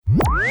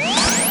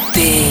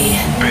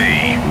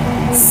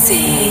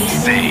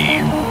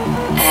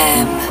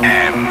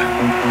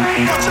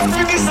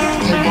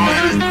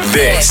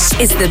This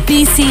is the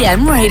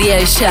BCM Radio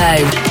Show.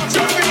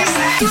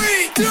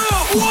 3, 2,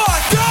 1,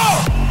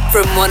 go!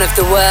 From one of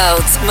the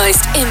world's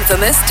most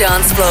infamous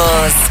dance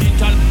floors.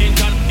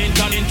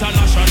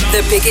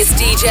 The biggest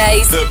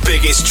DJs. The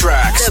biggest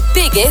tracks. The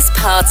biggest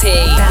party.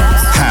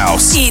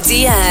 House.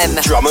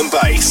 EDM. Drum and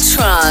bass.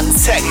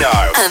 Trance. Techno.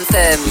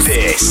 Anthems.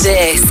 This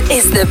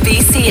is the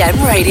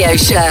BCM Radio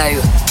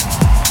Show.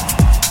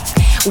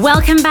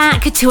 Welcome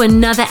back to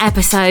another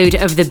episode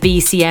of the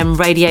BCM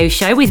Radio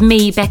Show with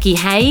me, Becky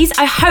Hayes.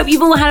 I hope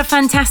you've all had a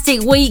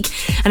fantastic week,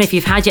 and if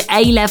you've had your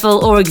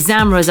A-level or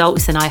exam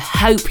results, then I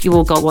hope you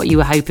all got what you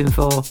were hoping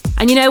for.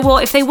 And you know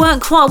what? If they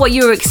weren't quite what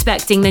you were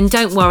expecting, then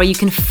don't worry, you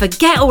can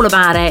forget all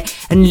about it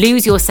and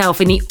lose yourself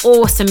in the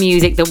awesome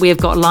music that we have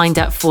got lined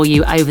up for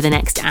you over the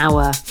next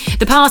hour.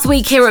 The past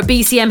week here at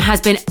BCM has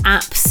been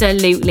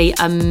absolutely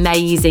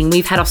amazing.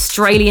 We've had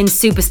Australian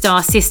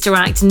superstar sister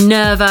act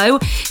Nervo,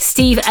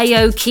 Steve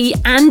Aoki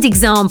and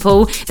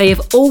Example. They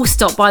have all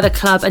stopped by the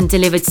club and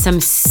delivered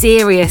some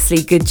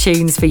seriously good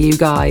tunes for you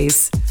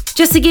guys.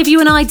 Just to give you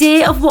an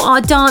idea of what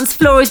our dance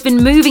floor has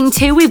been moving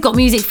to, we've got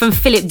music from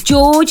Philip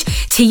George,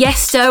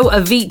 Tiesto,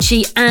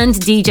 Avicii and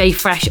DJ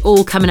Fresh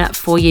all coming up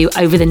for you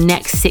over the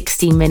next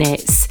 60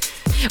 minutes.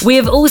 We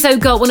have also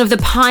got one of the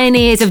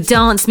pioneers of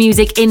dance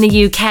music in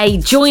the UK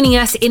joining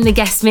us in the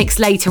guest mix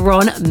later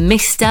on,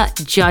 Mr.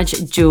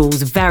 Judge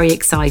Jules. Very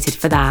excited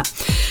for that.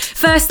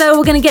 First though,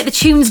 we're going to get the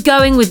tunes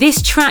going with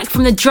this track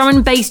from the drum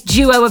and bass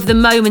duo of the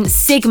moment,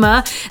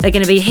 Sigma. They're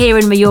going to be here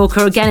in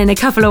Mallorca again in a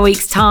couple of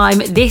weeks' time.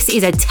 This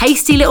is a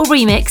tasty little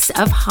remix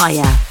of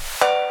Higher.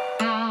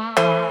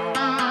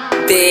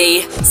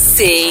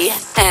 BCM,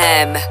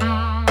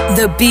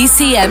 the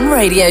BCM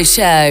Radio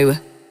Show.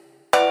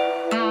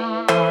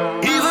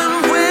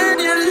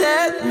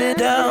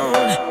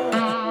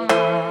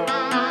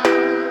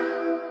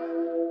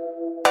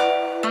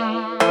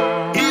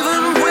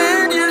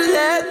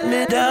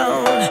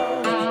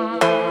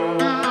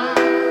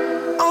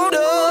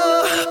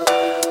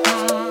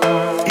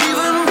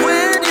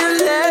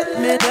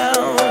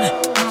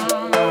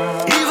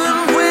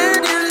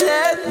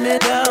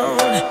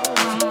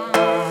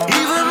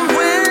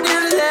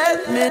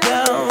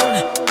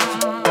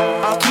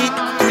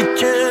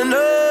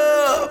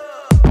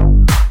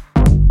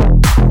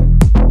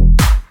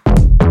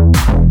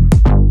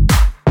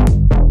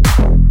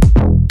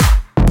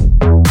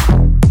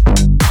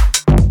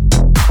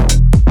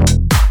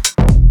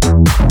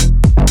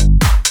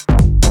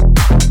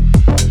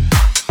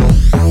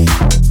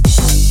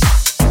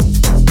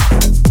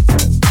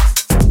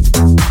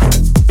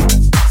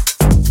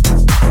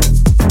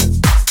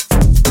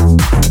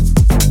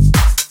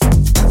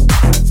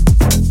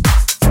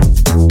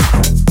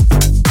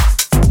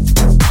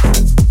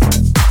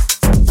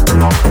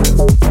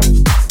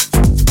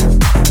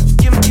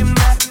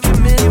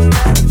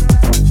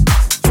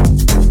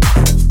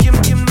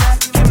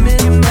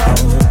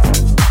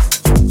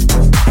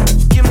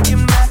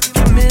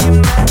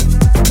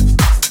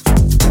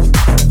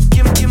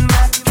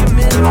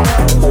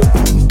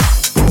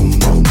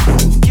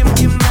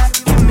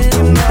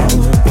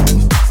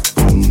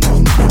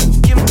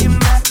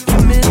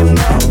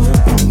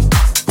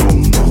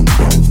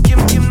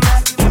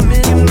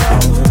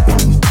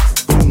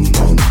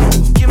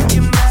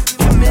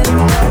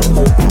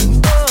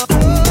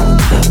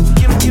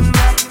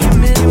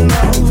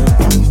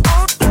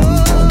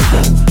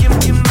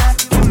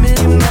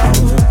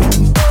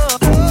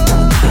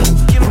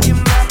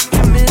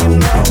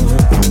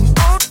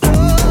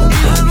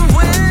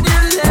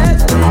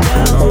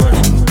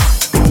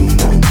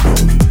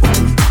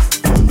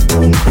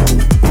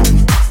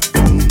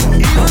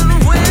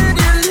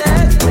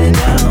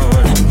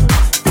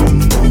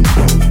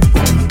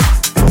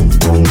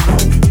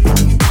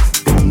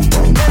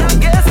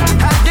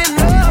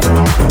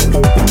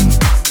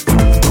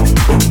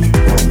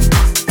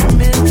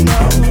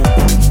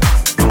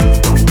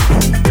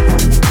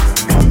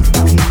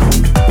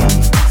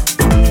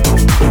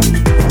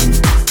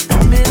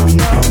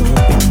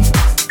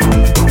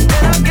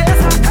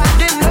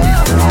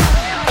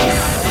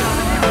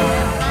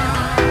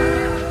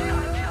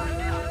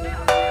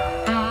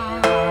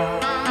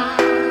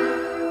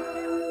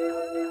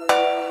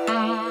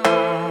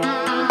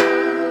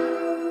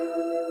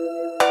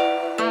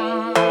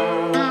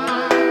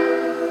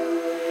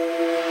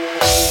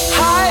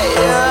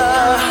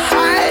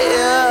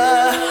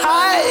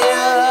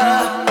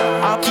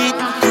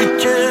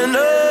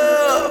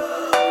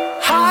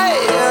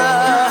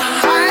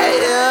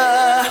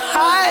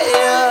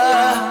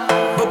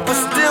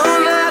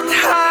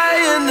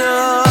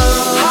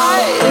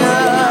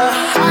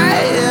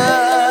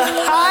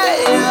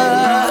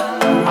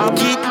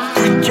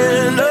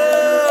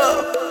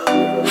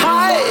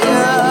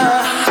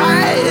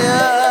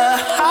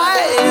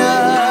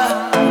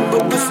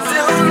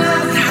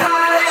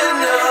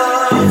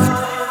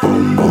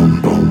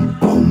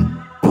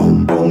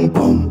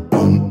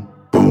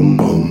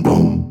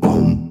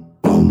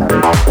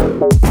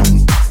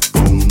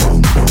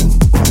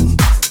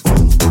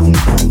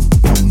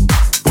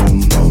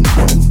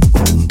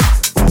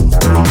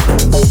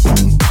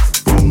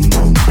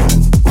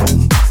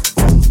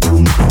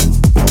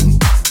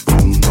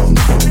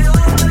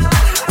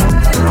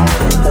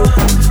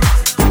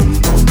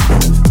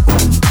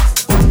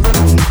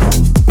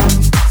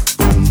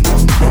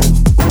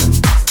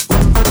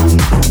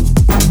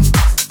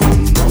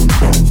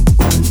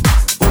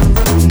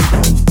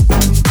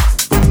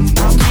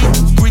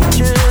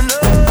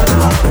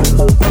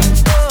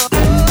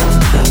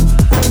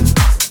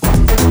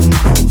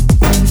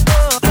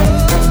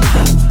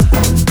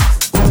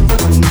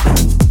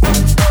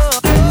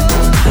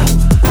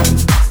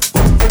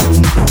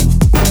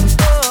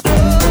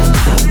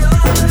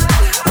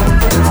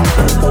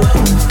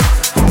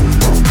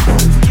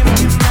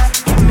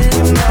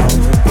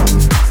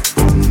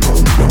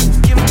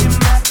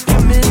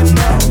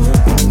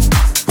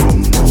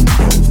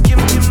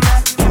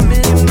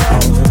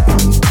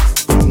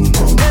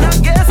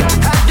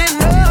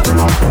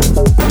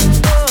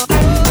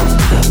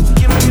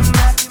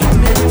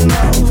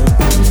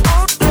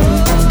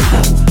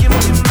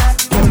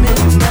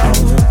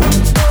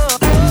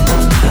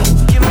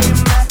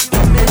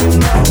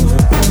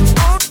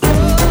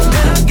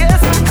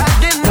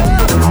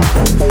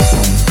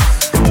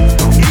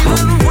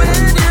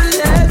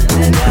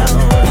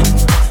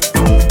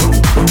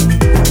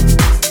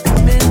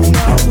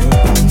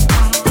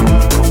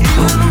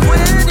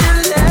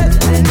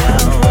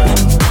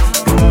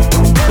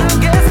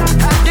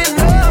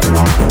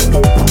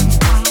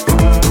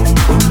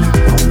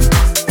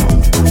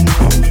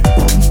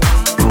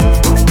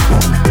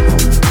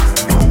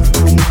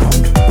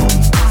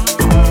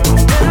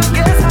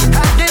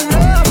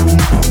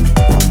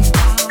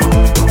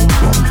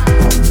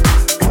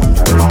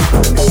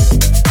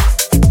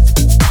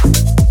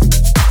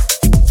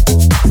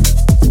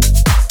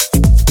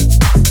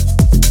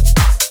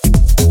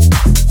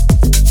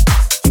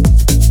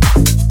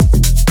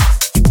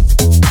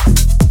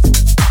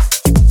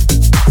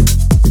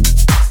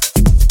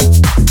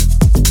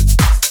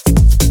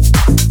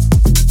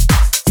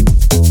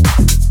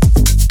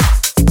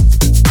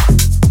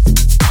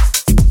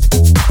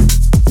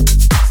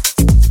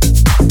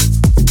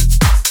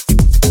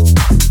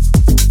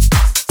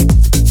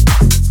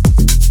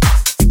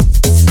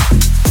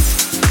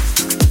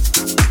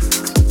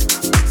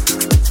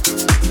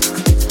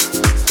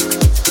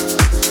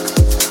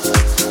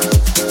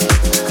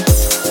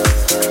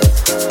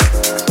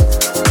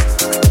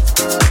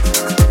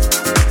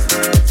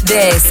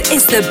 This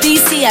is the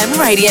BCM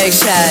Radio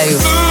Show.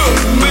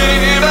 Ooh,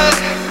 baby.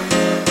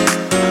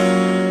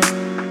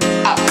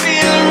 I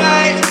feel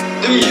right.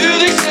 The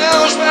music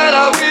sounds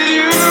better with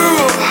you.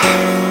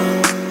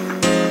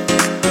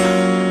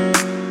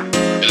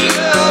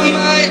 Love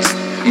might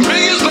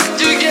bring us back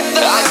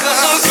together. I feel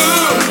so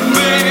good,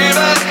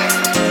 baby.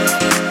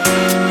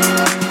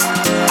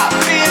 I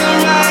feel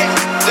right.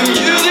 The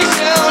music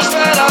sounds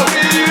better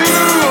with you.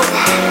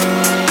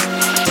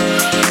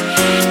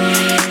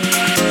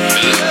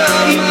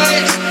 Love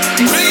might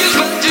bring us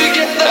back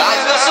together. I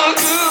feel so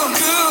good,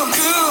 good,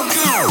 good,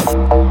 good.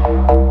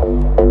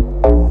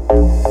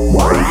 I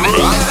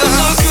feel so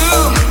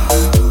good,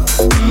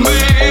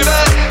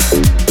 baby.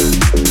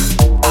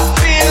 I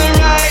feel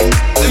right.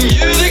 The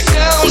music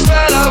sounds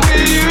better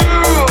with you,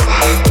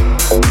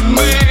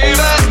 baby,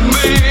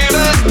 baby,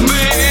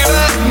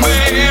 baby, baby, baby,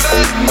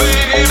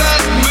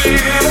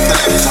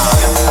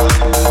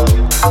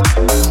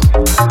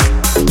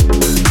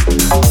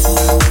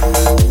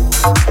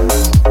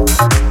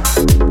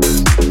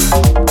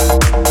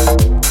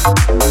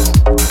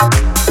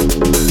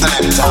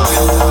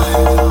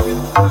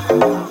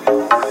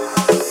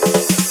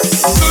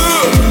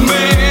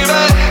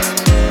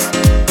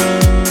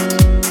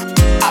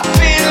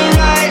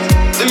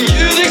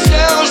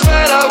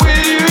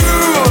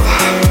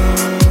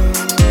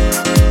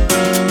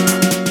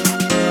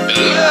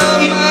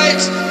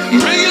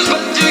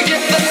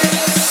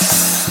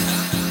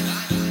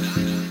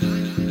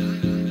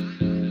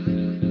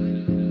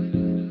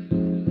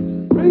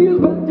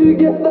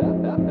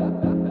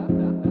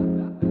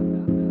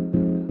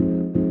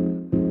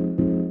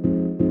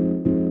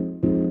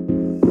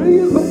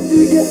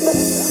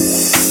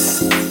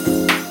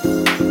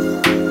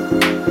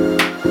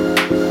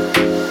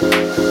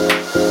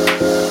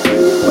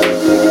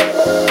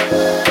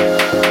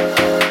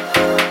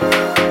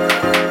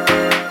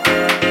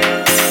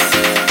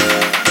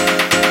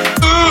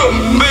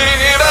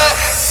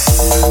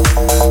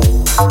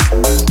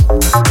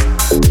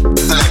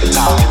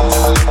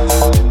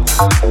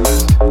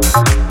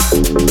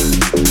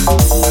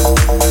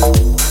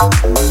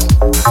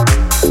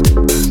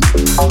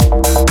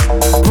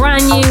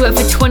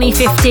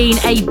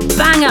 A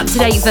bang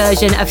up-to-date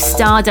version of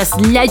Stardust's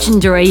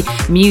legendary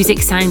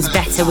Music Sounds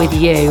Better With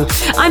You.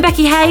 I'm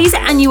Becky Hayes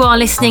and you are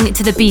listening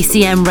to the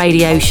BCM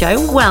Radio Show.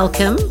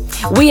 Welcome.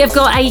 We have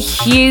got a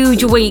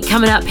huge week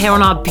coming up here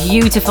on our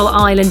beautiful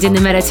island in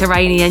the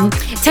Mediterranean.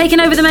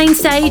 Taking over the main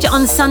stage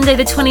on Sunday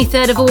the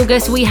 23rd of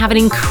August, we have an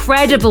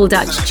incredible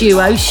Dutch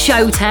duo,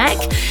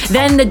 Showtek.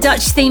 Then the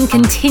Dutch theme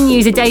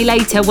continues a day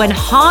later when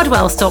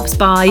Hardwell stops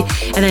by.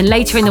 And then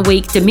later in the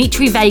week,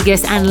 Dimitri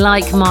Vegas and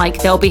Like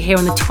Mike, they'll be here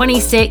on the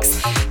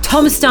 26th.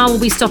 Tom Starr will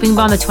be stopping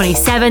by on the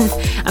 27th,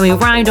 and we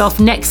round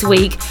off next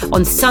week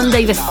on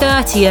Sunday the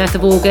 30th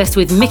of August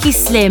with Mickey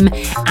Slim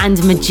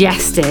and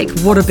Majestic.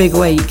 What a big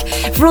week.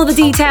 For all the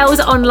details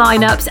on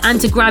lineups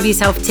and to grab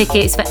yourself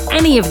tickets for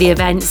any of the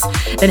events,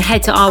 then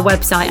head to our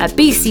website at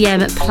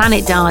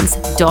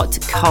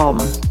bcmplanetdance.com.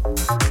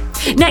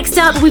 Next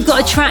up, we've got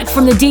a track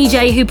from the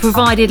DJ who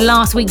provided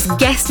last week's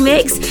guest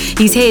mix.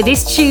 He's here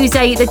this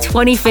Tuesday, the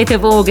 25th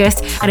of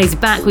August, and is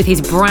back with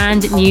his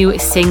brand new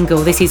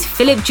single. This is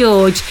Philip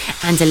George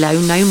and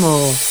Alone No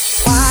More.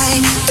 Why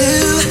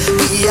do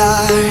we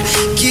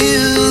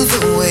argue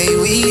the way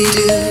we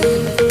do?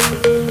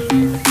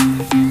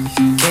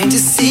 Can't you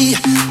see,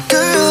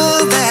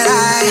 girl, that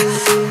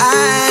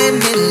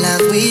I'm in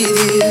love with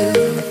you?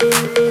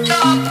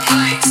 Don't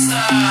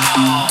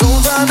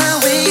run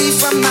away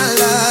from my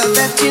love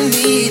that you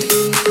need.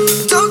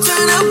 Don't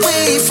turn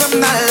away from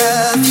my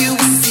love, you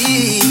will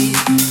see.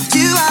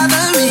 You are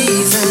the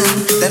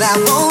reason that I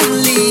won't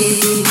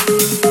leave,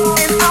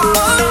 and I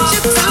want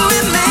you to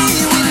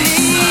remain with me.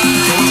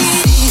 Can't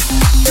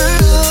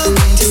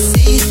you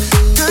see,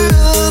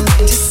 girl,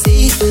 can't you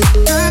see,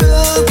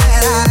 girl,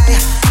 that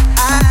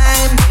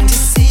I'm going to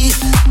see,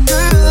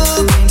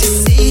 girl, can't you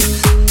see,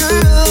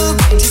 girl,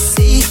 can't you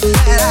see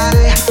that I'm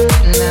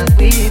in love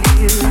with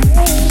you?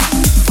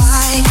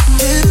 Why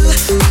do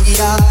we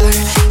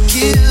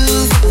argue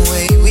the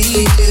way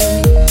we do?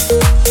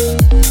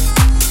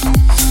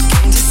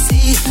 Can't you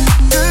see,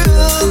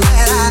 girl,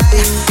 that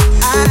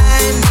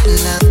I'm in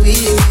love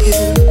with you?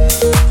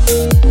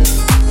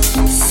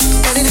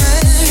 And it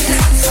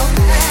hurts so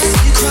bad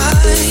you cry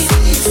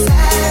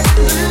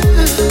when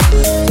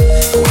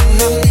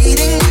I'm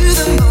needing you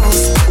the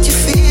most. But you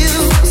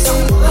feel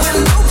when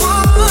no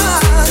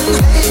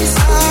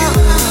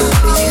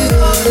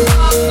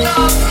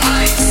one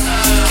plays you.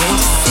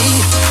 Can't you see,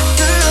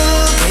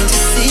 girl? Can't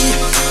you see,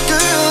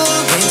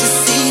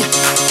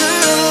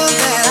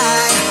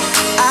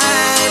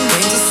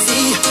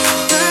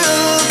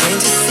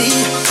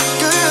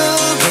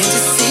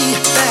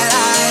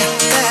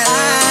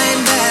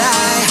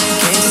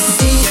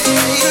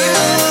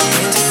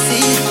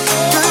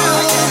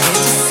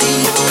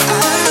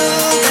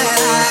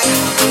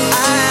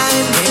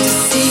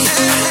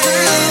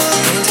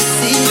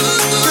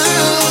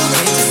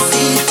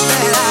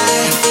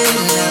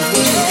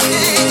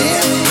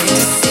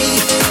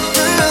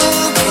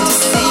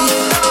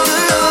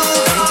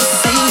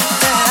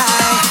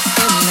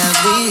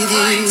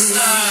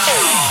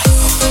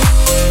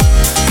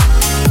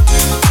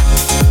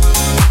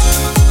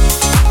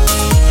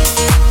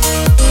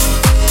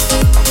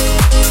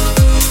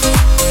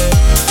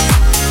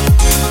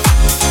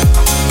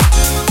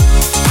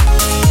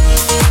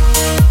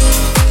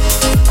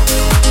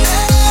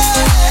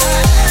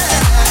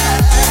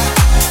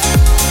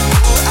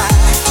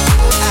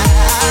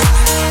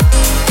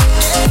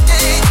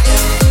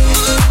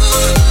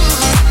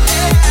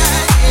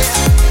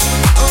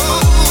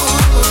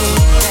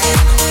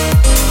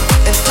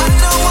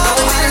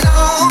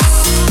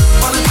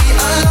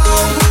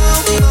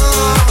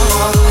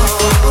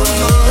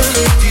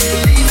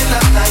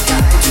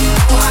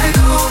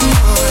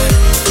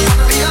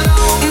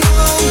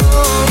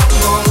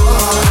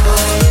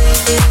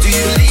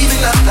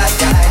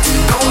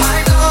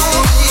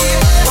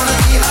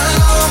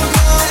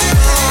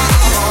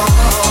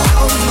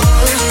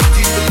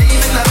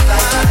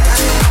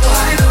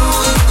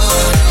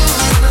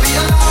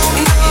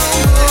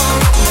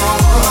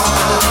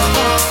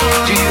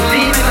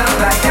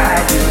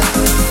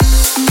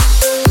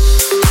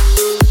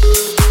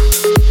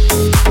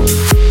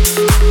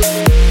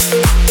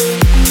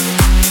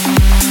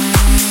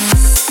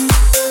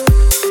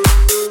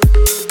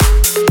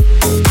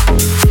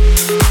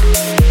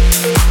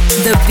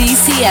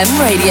 BCM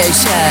Radio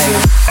Show.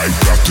 I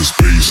got this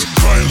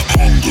baseline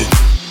hunger.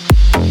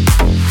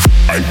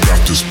 I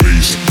got this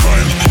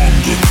baseline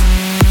hunger.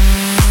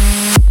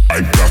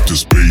 I got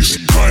this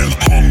baseline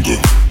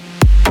hunger.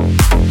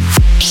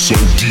 So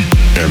deep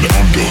and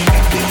under.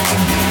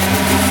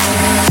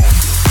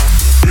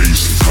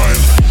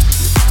 Baseline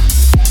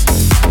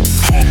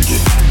hunger.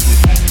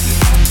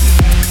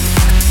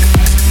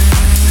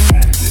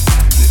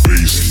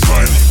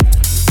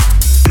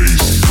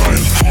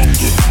 Baseline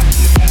hunger.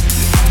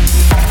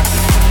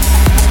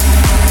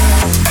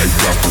 I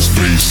got this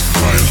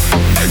baseline.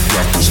 I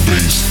got this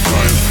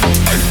baseline.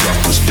 I got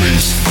this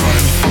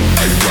baseline.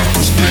 I got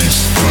this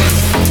baseline.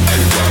 I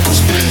got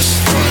this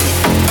baseline.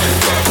 I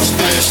got this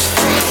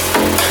baseline.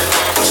 I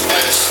got this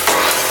baseline.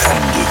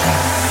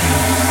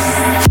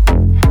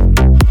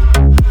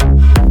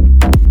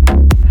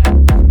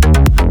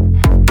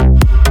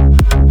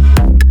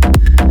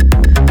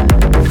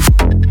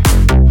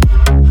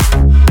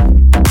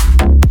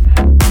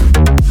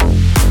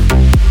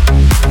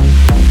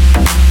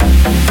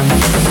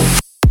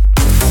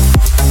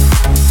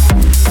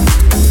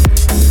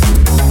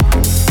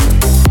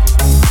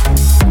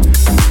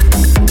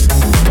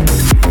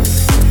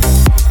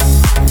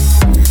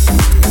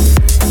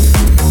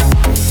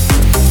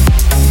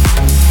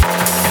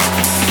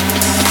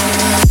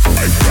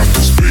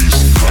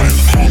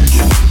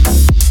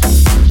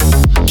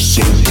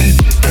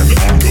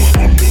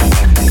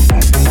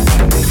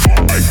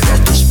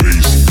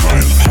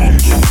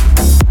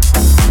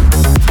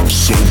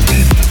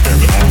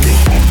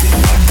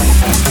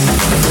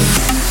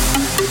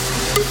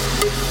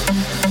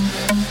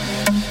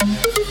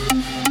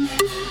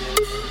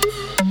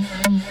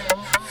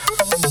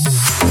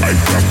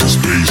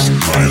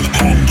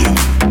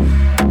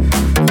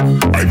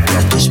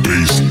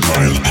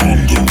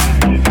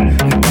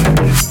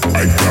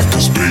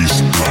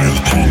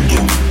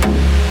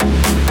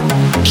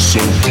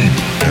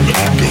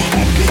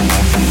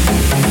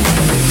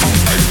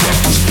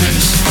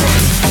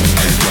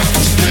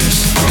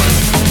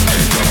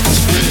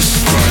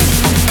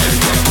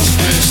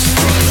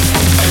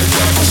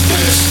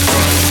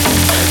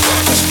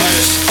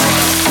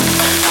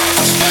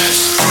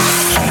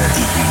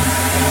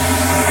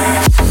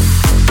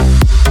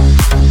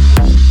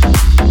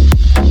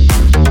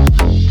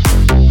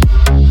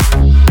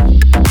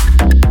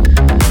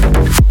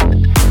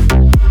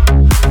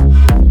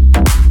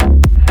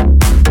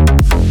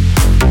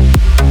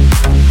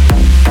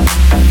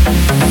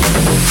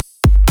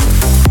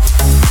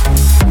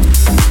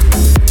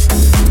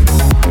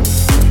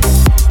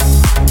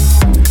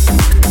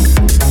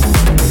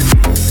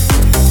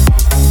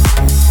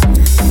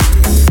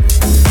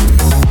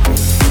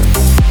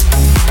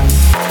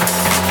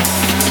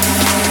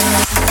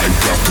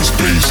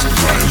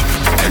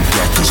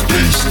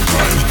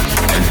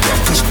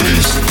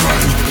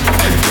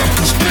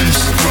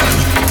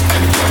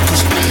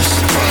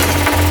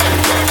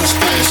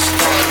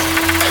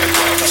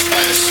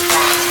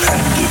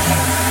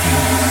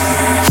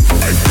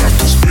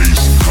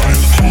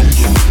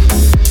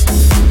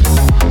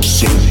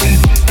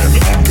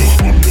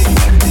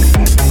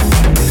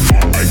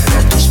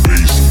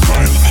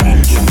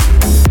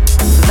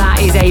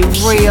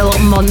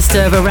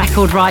 Of a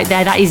record right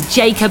there. That is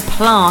Jacob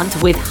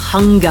Plant with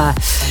Hunger.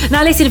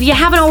 Now listen, if you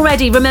haven't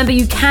already, remember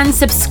you can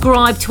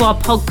subscribe to our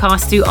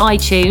podcast through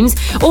iTunes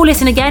or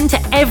listen again to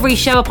every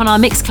show up on our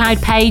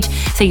Mixcloud page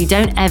so you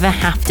don't ever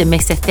have to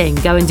miss a thing.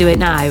 Go and do it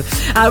now.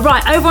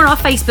 Right, over on our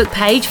Facebook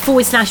page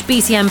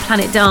 /BCM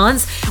Planet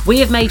Dance, we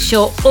have made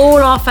sure all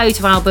our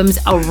photo albums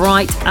are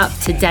right up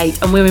to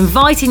date, and we're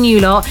inviting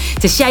you lot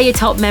to share your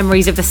top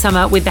memories of the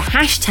summer with the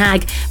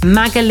hashtag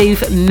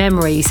Magaluf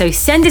Memory. So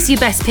send us your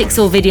best pics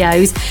or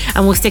videos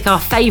and we'll stick our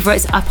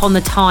favourites up on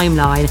the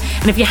timeline.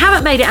 And if you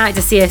haven't made it out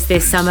to see us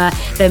this summer,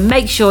 then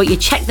make sure you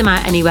check them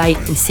out anyway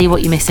and see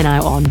what you're missing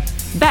out on.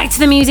 Back to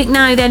the music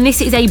now then.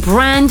 This is a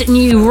brand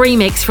new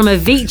remix from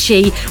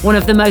Avicii, one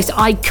of the most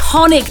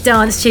iconic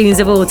dance tunes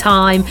of all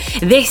time.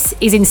 This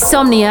is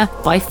Insomnia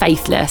by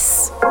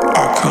Faithless.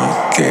 I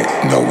can't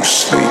get no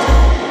sleep.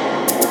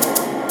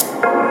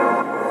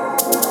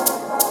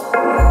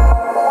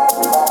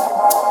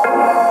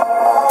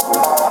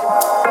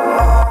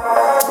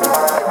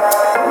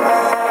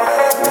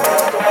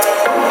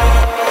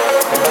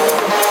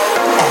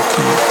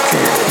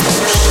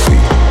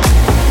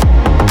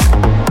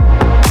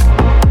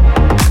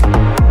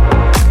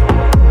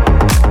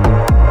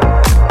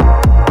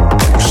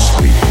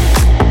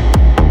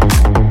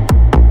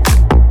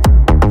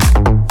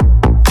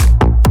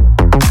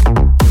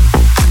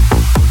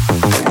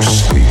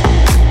 Sleep.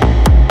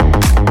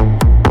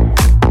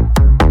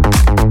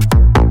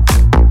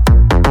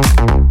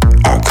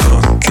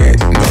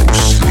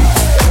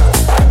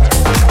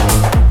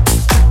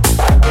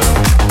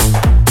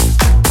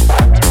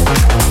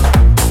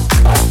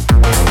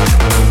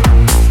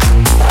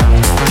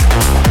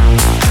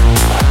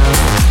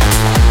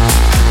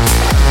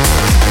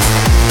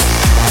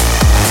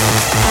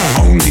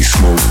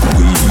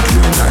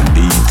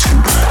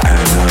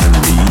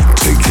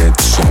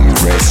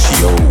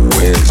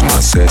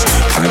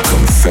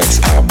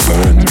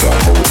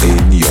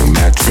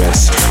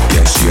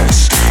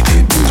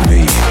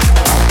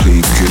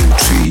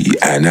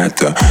 at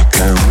the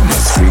count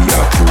of three.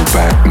 I pull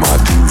back my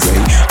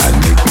duvet and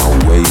make my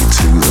way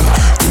to the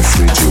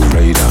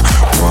refrigerator.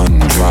 One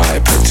dry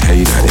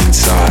potato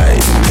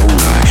inside, no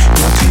lie,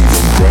 not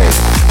even bread.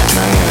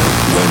 Man,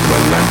 when the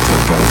lamp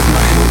above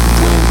my head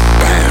went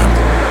bam.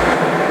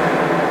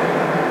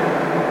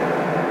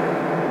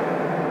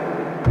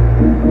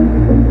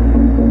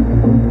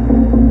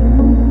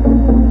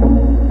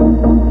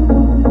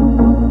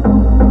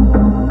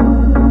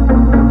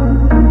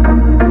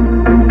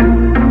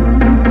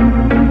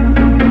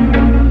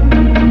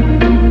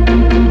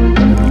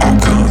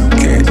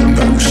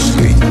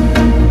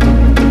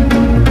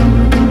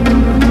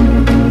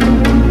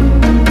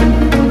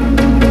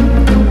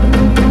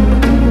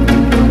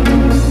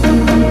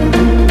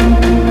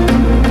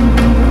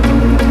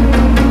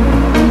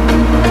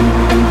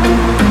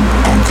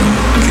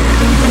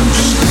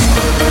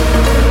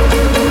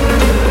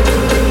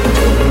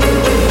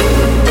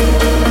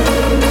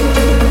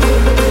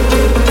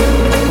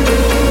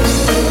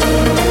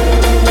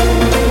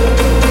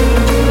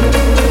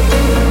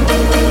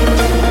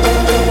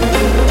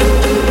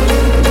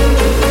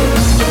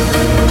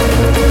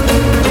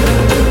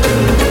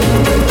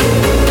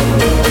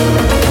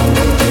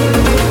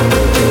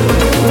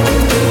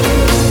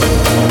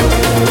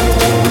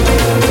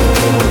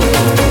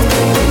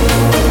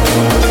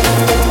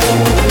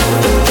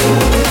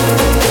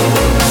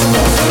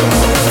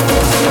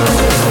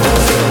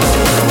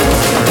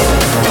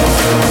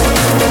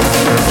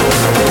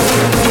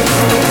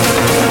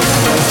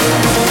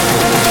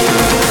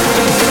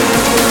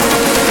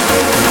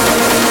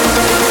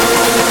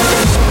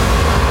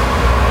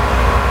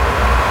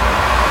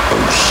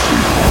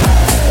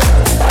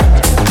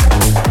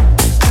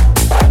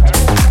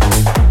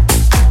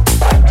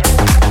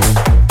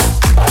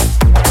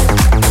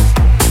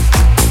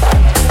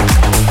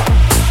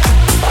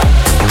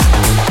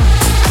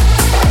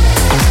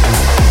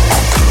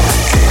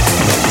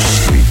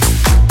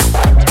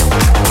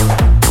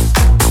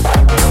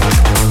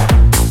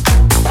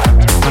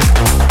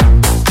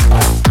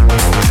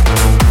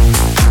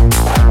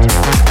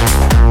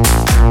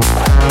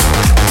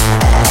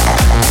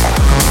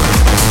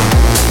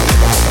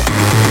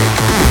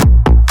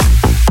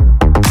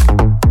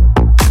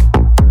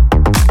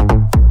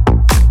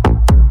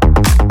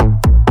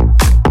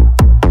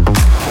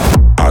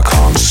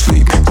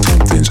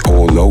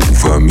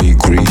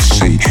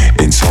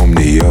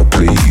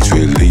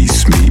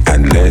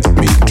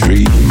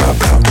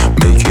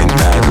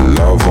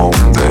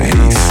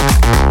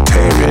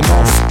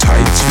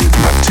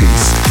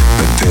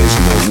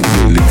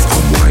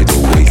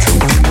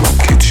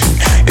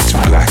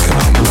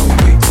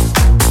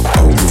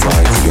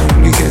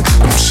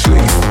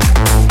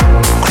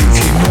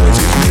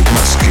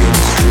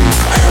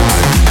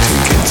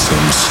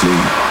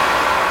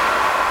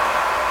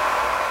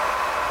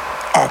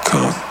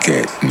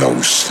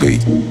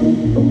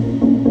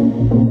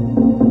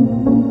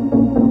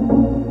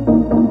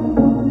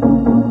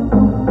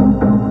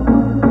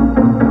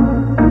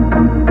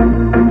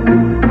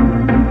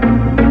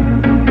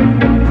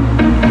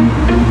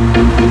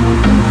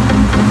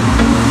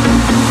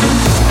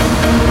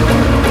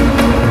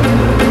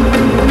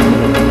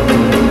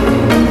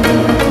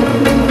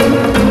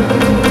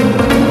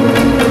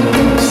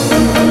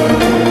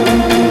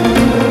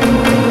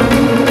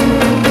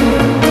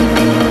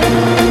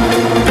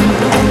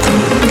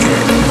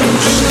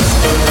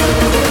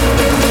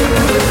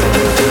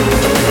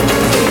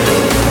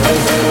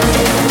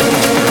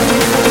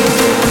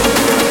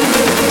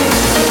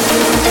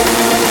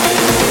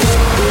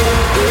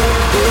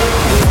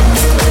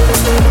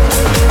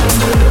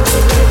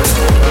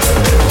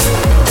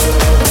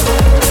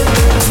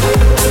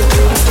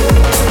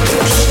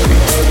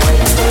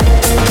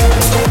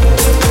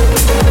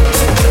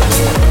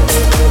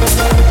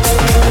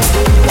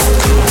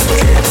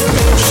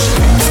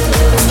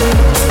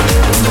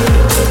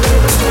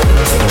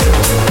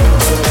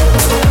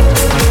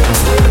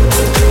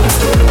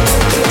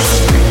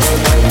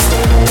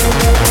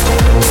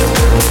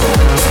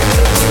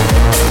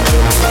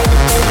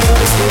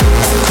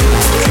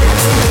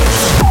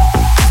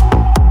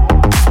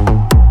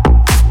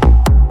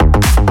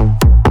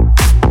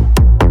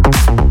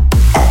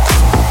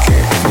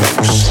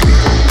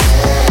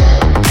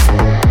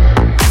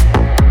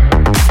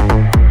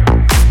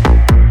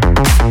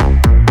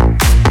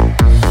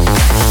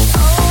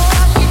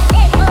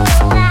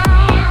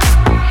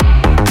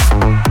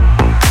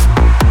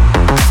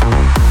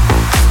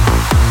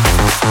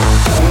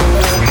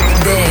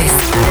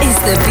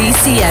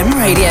 BCM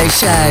Radio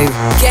Show.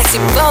 Get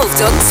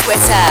involved on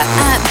Twitter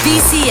at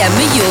BCM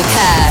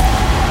Mallorca.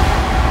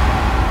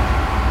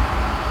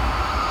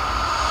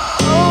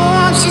 Oh,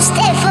 won't you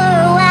stay for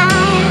a while?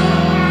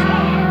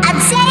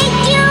 I'll take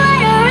you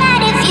on a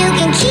ride if you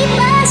can keep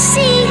a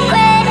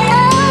secret.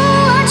 Oh,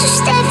 won't you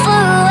stay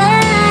for a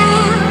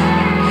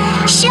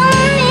while? Show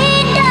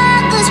me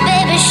darkness,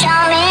 baby,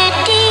 show me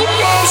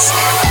deepness.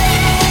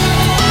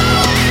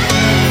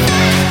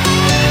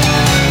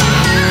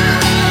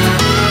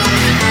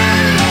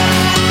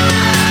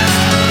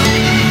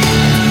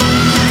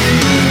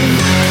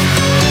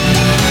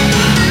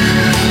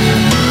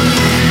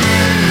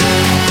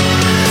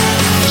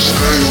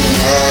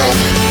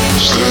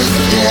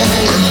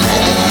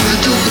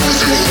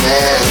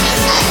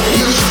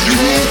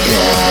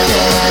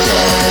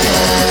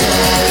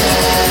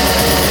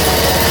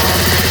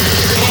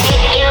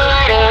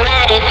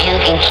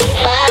 can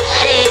keep our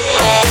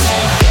secret.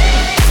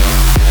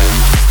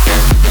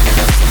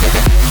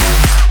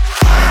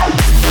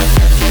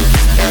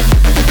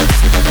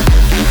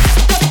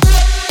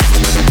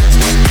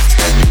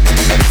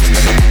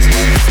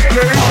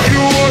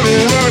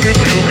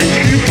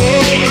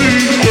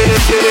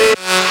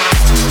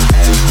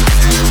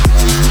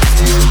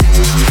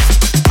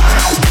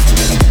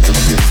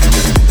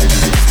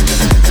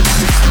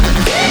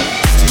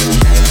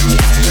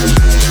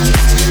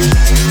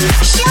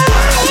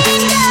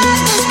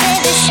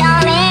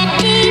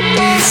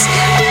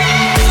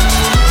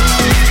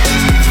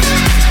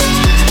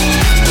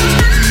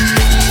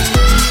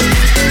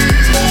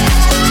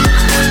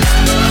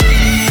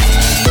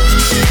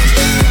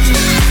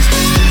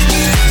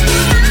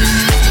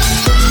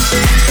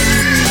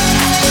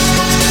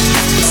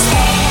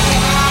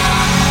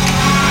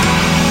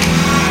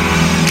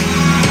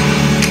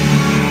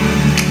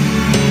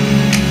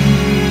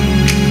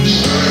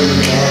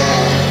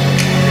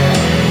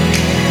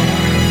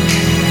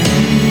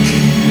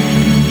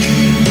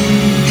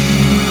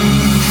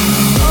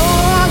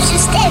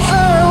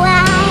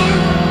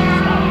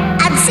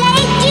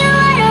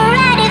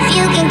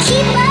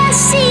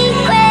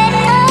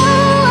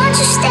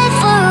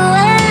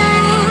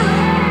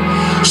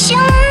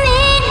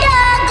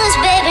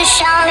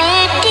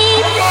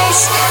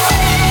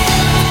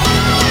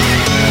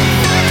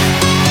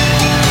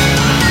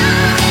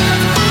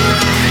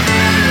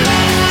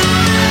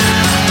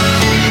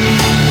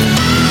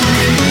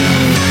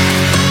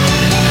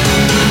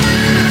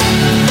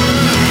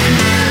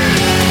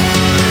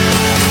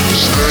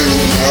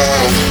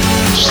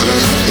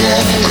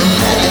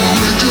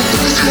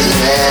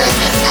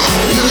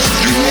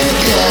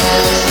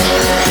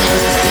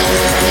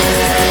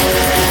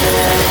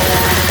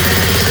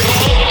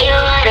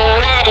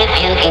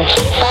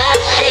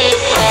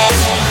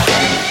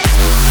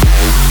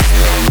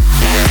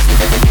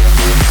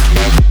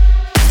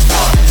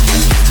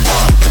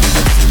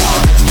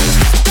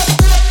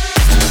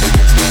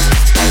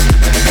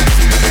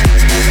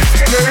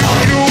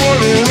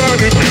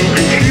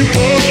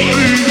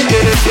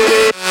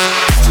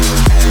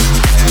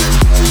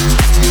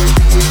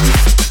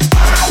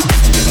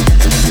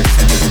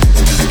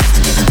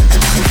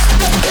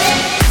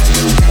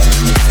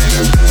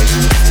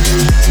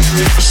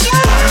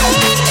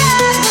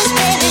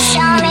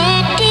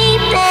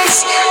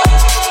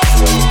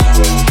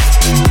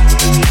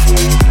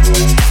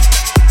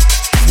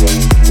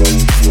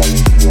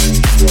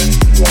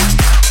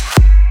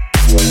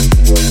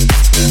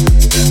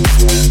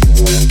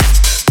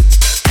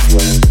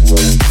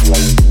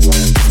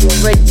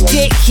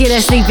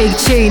 Ridiculously big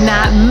tune,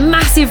 that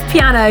massive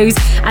pianos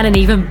and an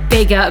even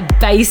bigger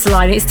bass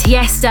line. It's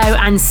Tiesto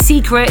and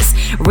Secrets,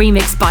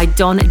 remixed by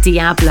Don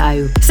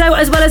Diablo. So,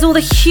 as well as all the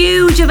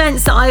huge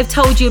events that I've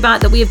told you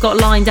about that we have got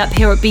lined up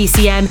here at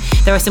BCM,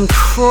 there are some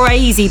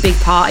crazy big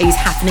parties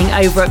happening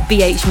over at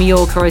BH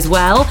Mallorca as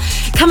well.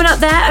 Coming up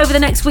there over the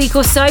next week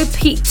or so,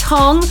 Pete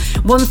Tong,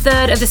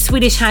 1/3 of the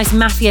Swedish House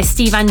Mafia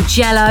Steve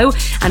Angello,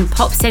 and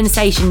pop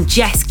sensation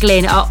Jess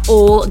Glynn are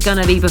all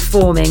gonna be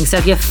performing. So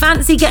if you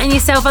fancy getting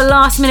yourself a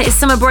last minute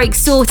summer break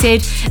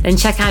sorted, then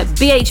check out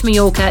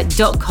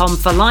bhmallorca.com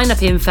for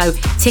lineup info,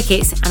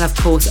 tickets, and of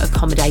course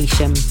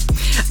accommodation.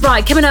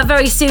 Right, coming up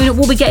very soon,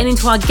 we'll be getting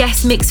into our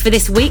guest mix for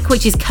this week,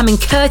 which is coming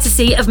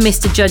courtesy of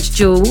Mr. Judge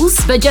Jules.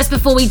 But just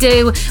before we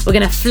do, we're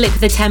going to flip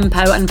the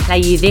tempo and play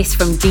you this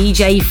from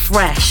DJ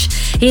Fresh.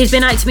 He has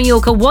been out to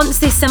Mallorca once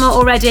this summer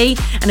already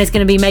and is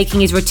going to be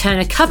making his return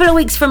a couple of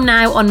weeks from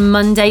now on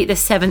Monday the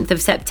 7th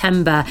of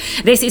September.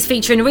 This is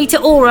featuring Rita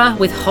Ora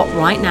with Hot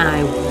Right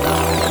Now.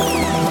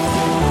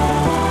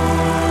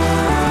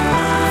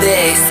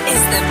 This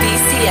is the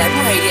BCM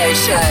Radio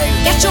Show.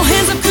 Get your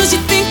hands up cause you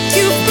think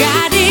you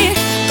got it.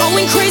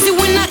 Going crazy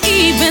when I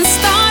even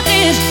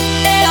started.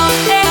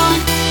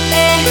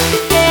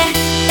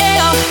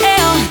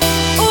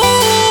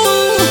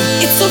 Ooh,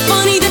 it's so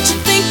funny that you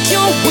think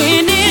you're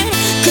winning,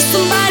 cause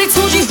somebody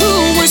told you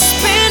who was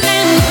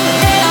spinning.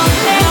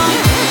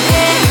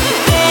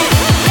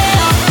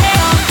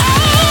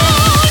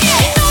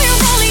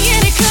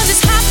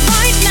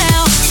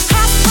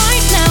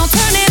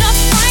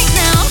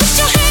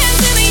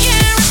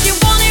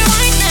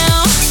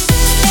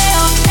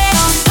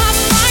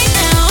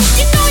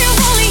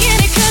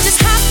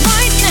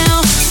 Right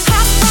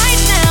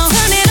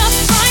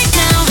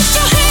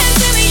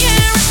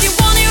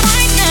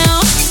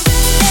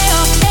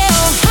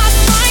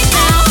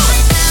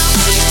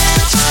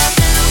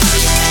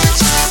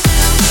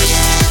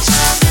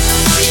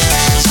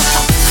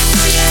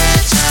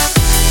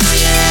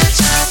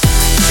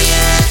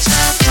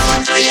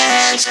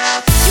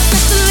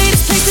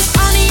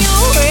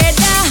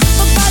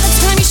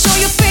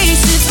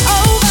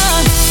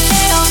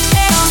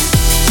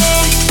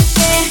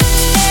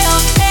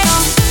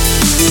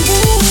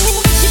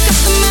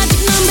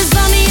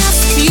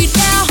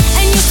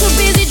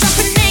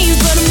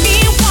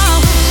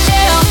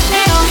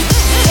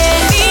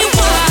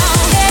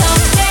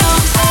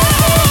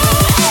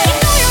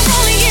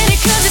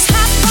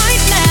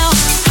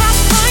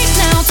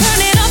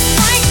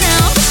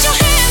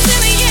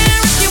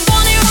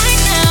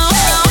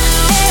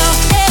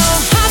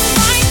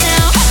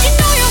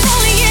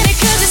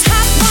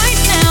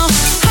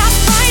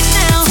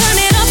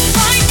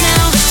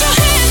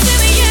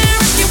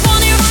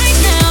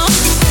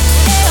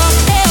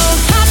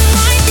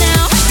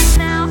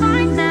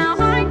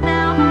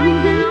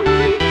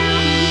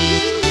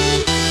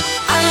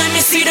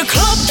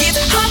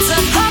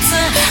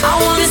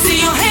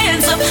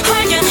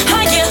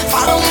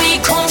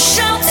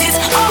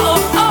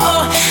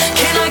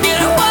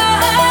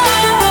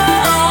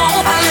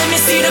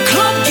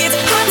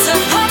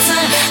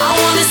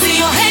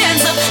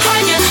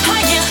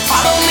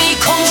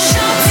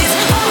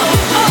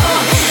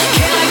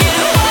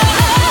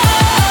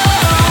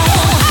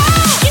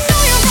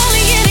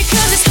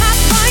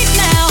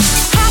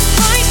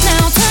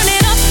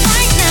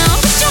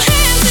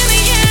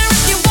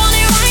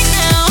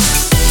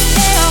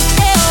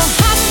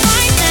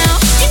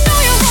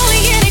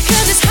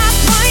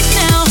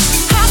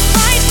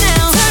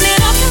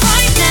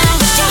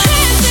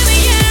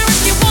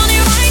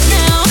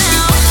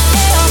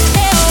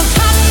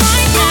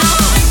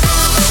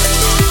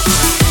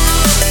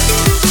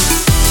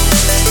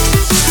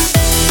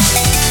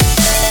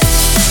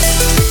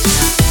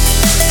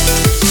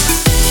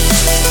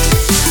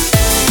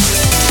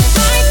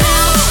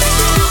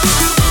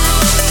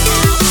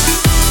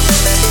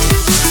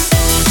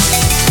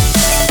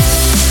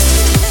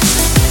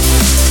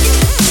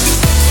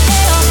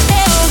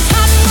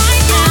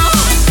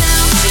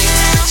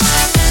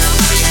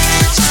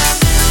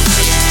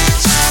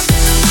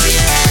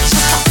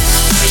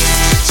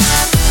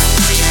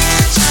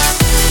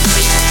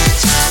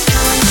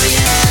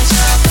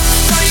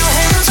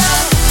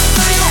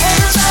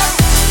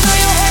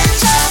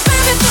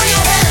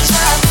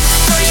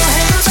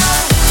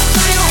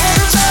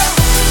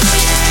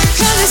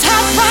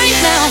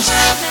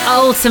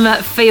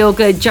ultimate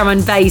feel-good drum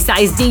and bass.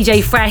 That is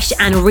DJ Fresh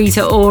and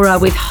Rita Ora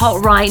with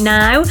Hot Right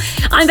Now.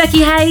 I'm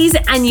Becky Hayes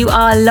and you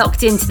are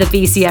locked into the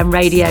BCM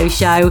radio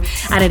show,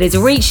 and it has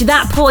reached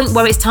that point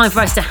where it's time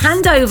for us to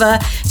hand over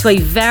to a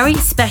very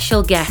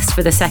special guest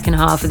for the second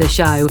half of the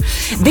show.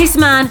 This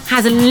man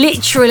has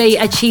literally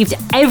achieved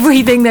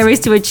everything there is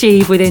to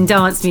achieve within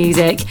dance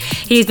music.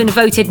 He has been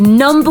voted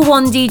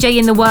 #1 DJ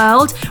in the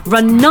world,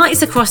 run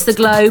nights across the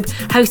globe,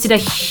 hosted a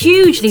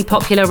hugely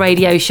popular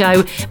radio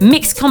show,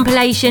 mixed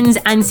compilations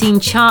and seen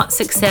chart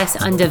success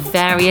under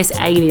various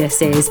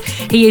aliases.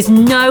 He is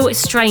no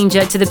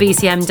stranger to the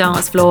BCM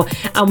dance floor,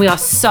 and we are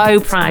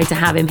so proud to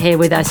have him here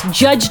with us.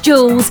 Judge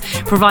Jules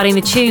providing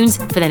the tunes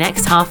for the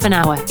next half an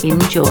hour.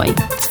 Enjoy.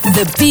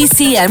 The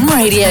BCM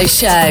Radio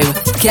Show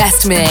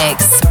Guest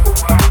Mix.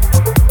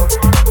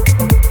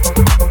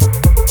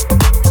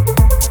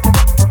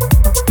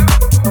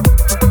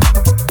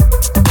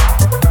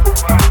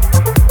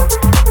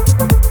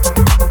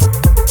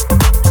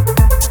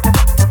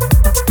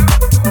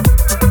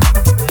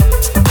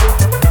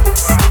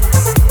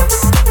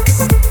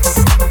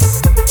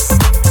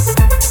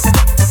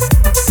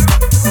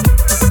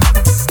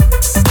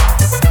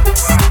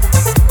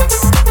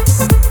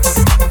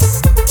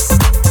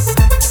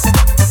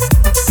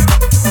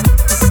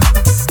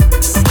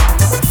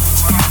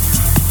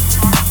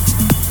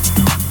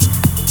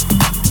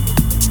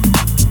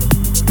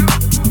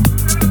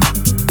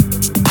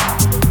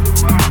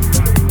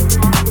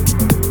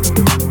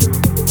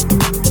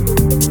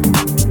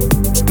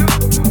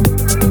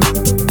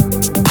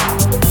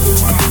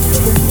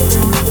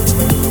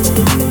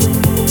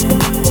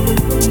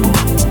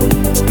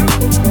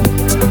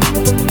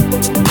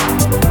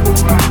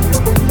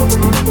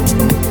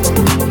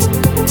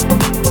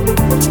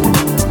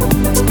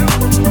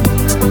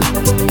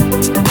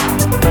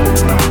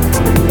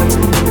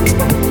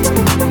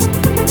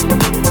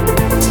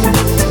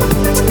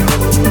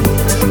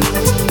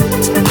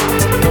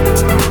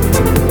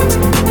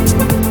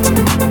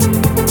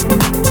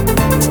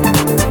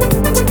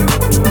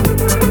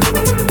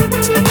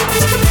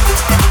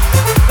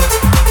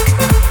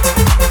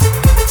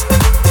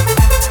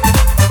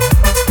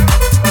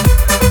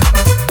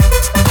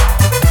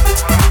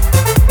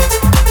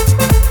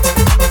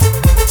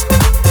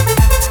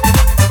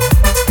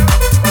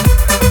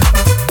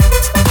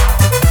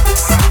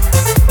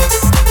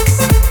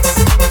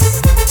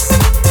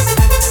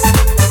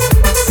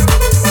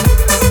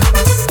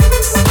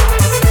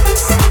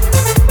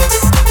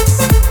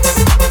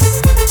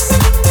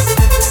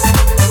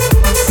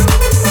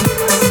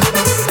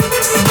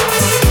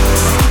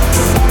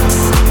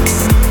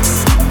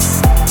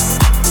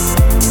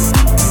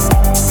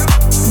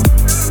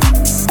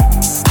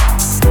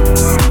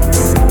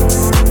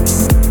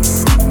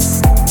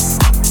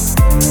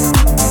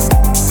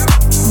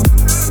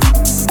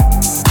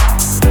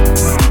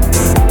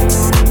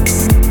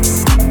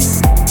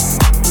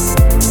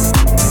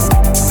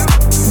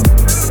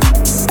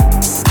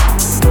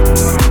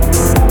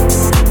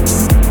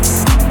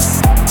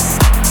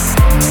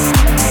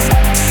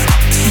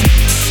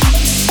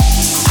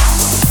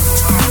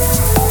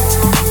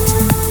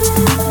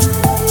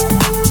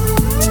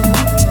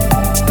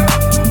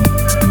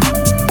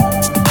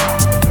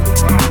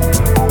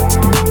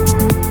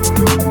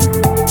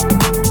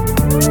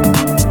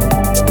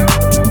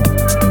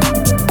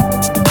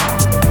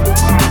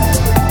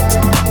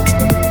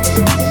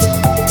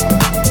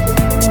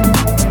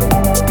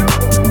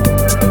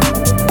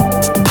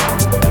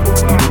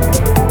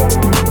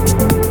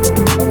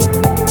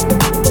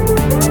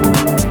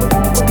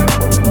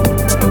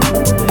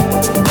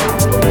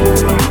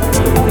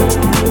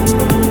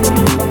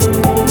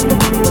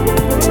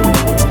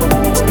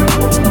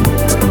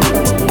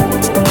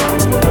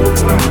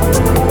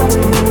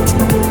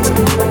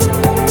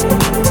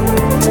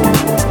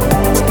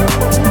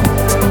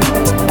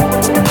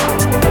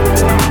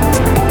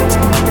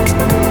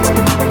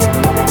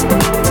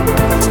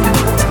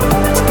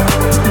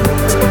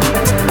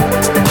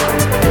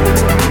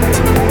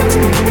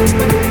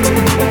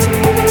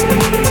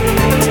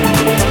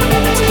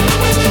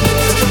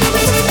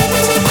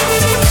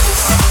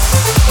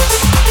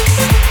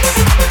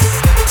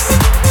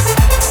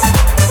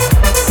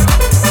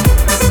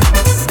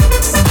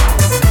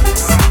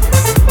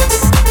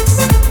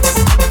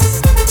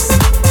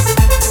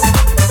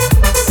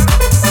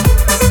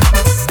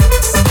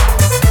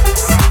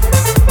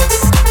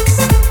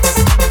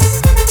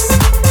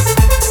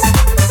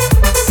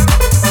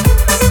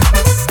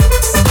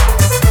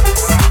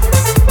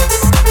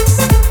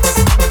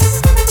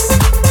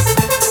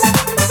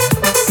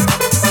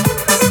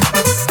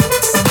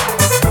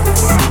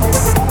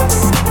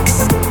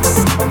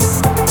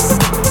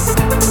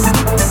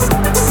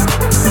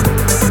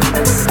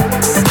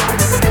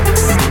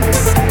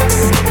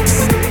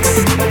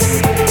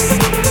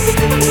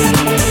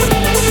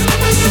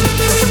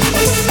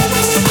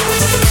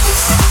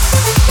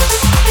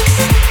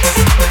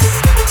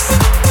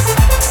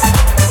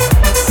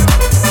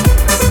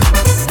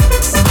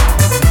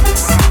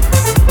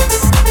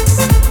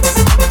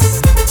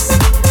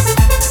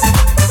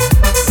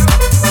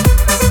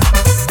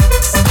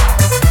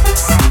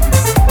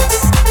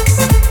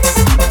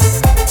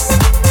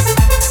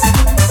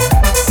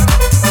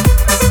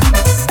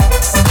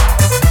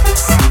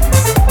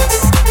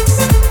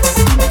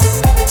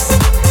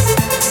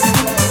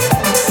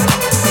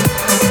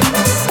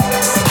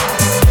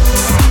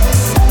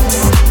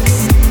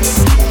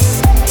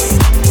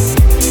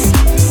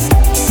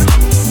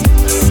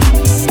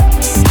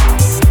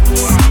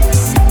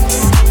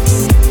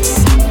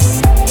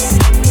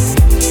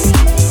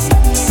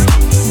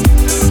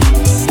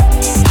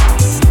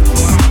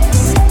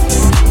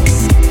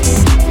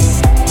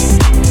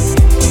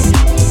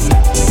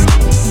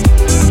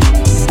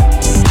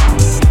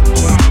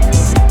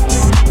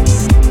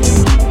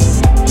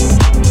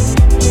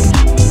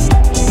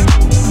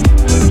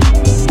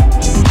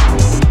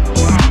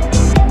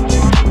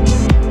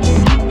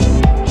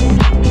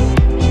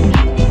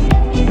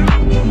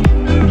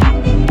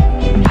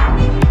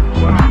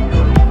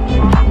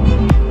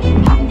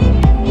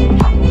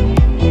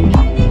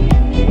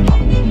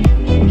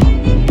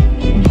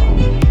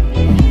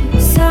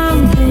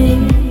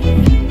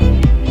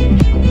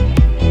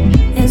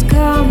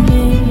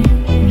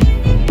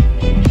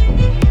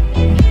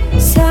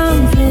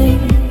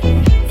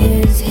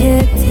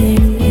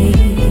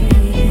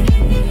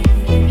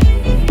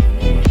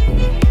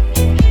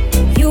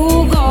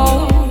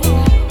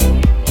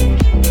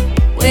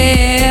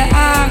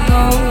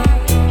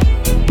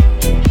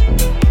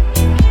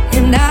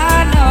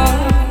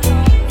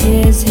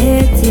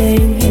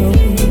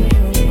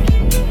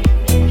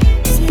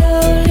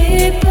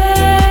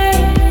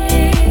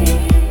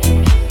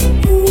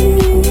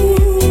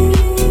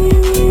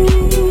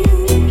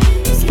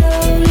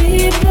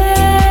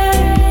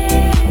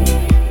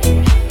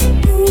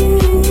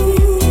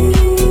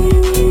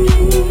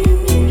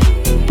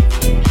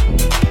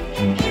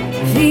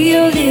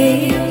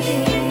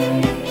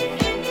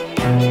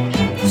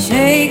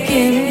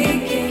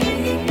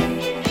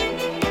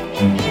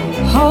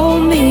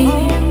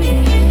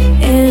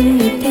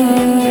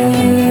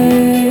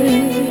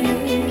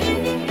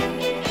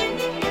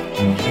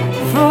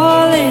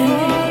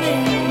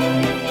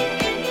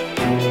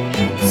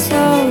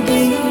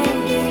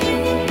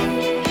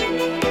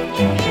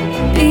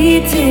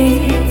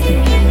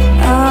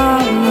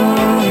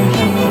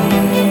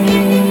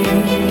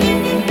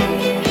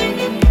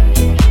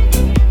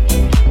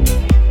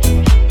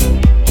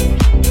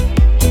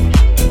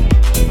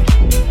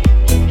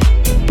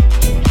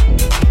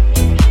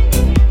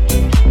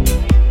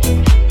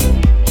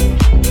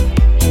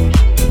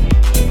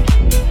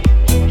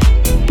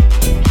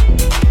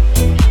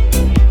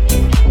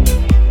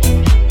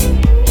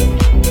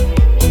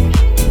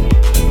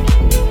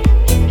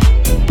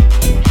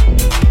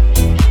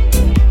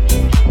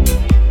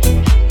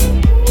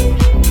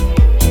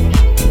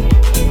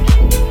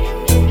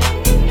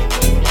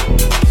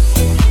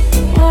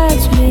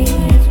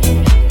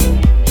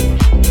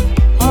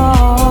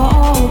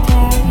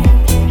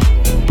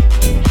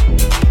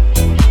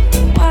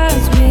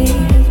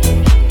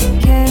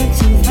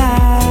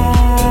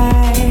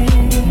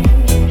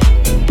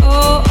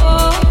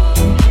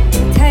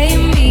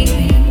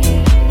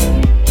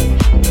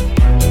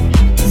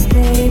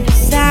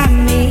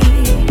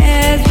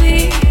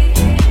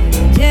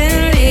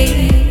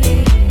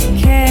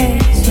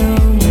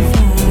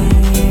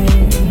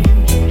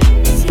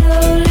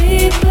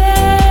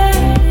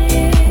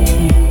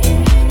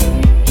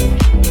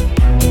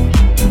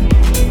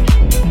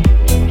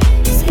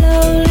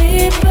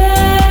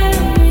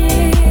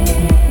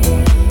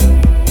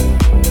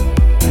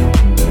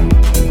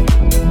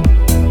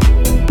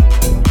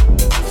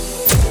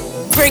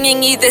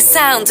 The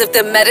sound of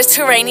the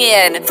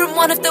Mediterranean from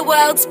one of the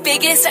world's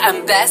biggest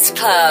and best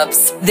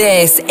clubs.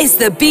 This is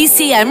the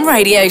BCM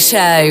Radio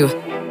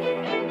Show.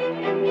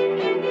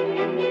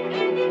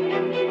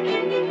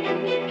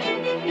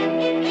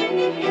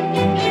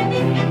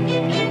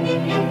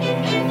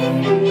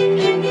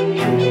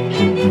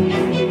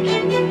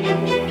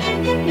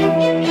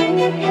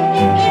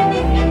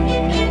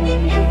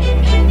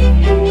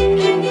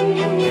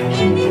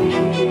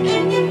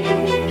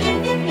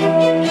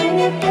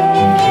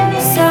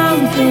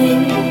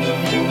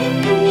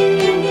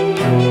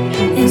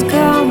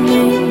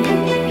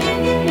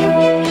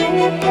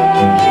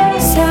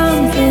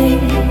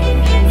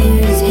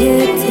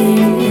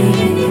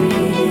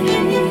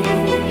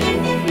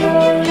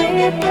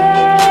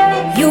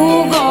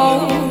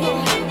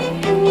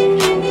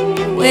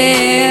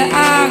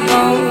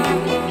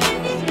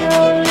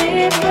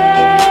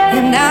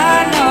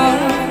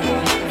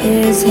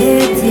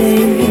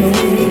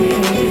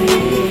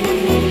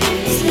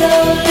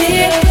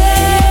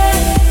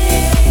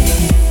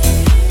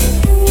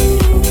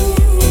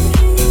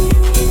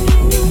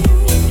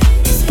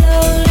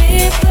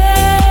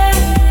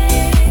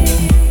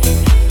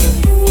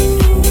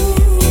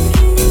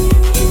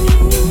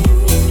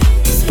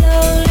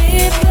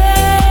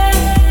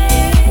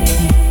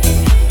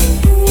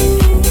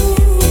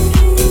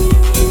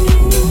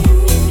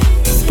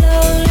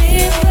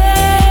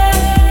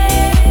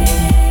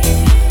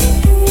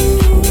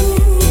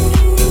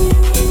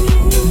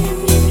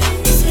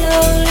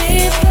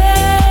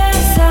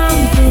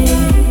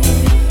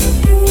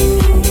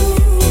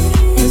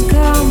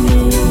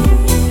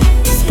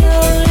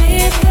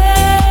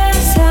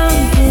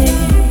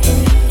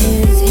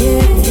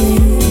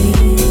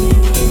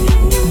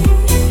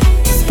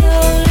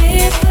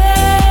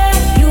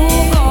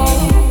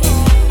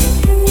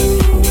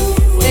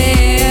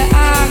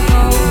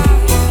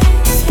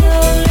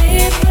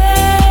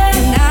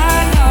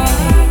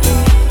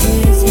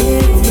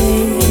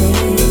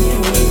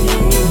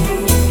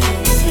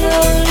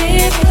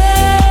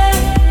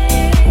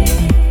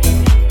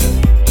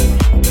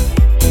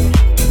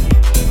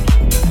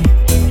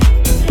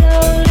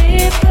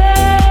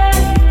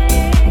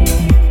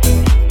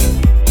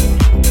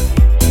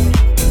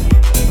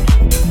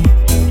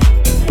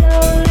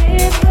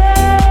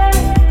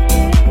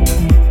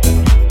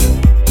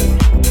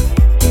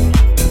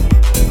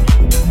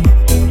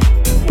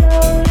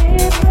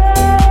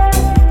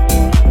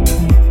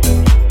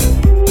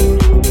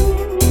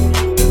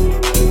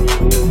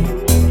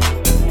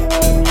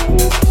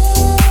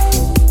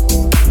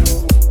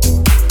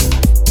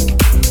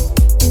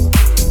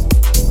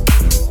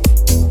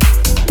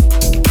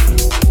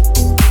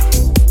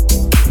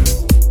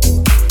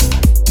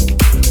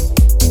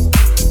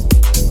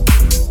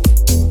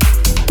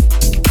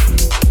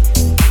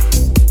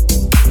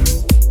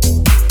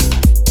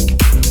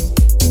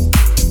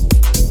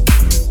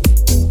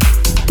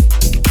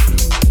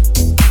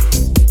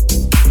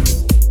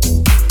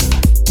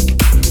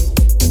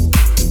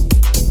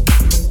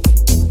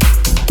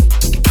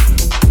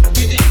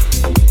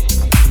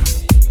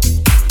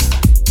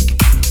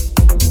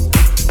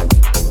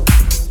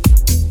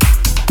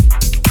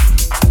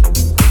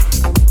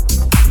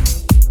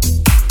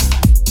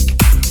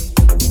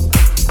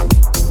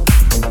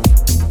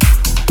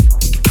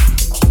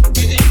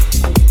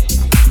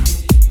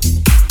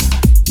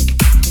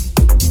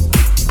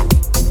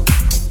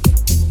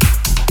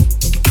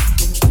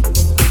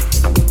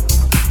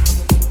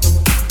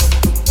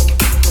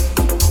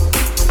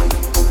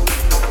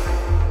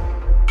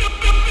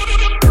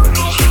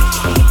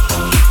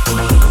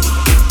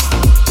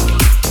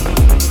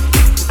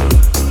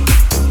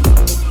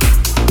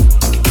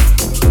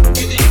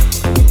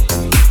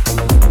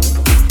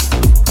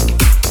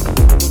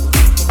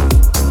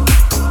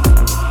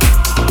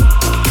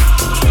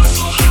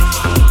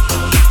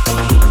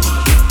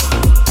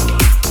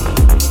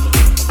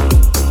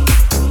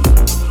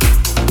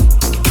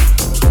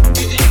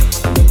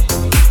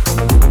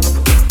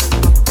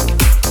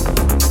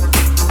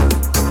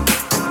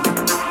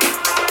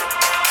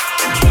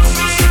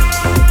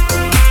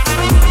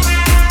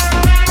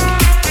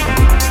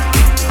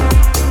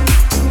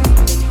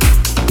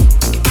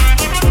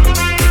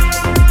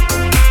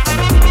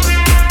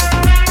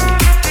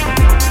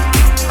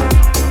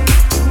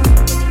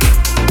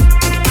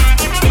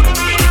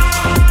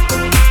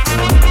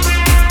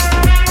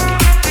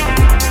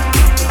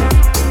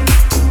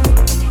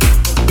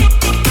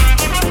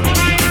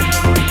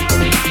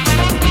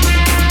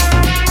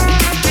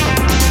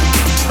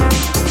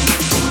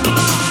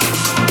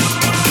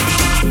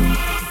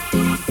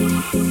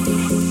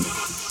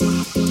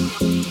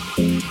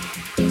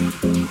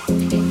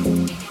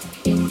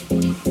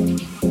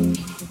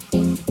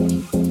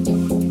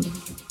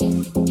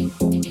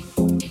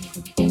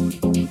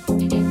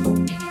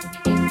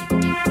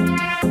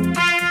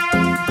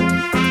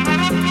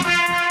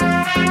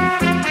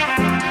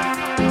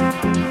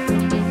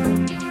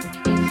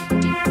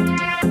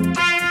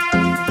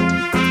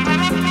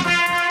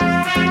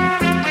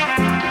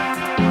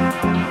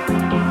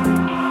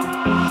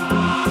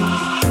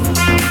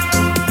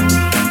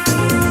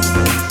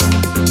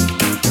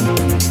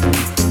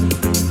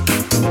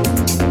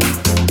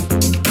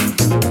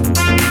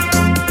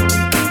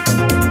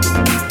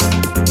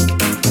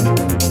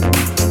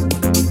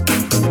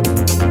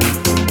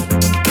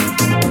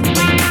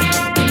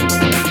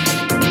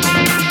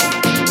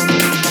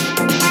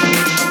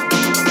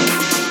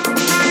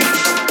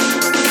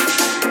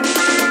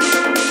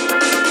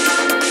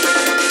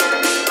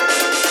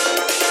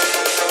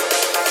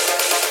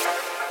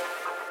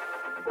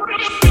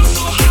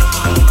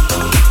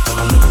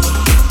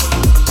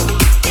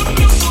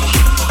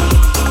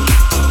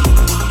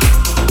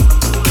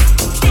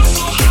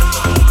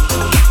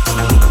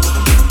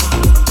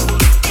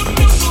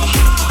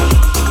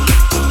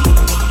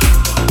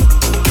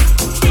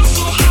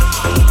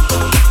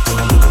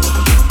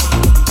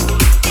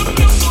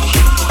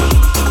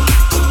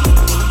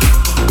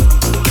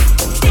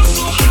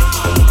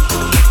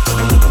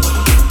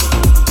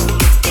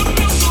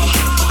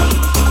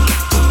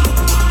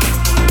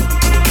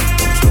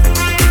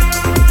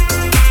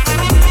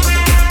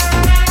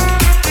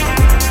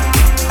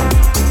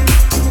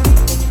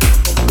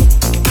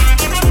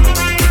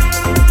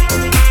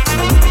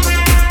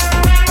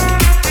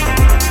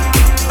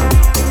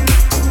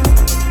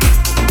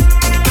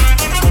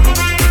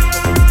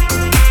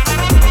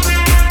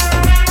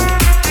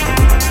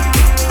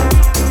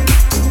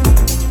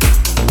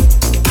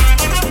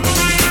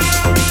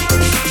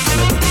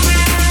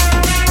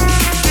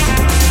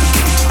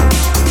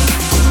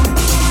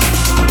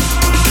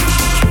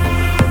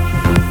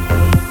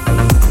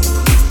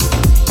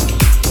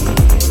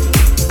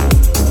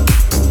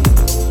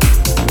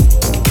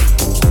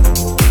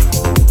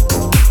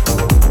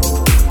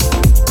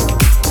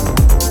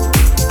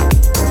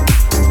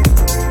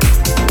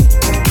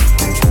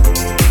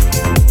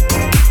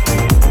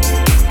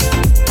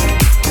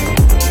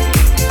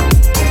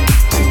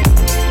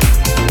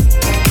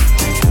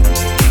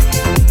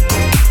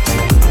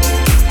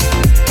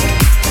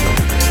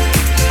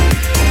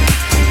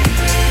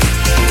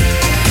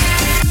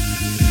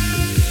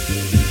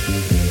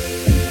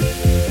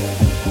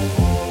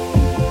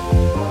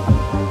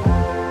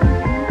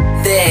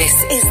 This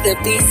is the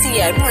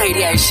BCM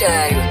Radio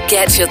Show.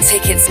 Get your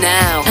tickets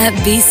now at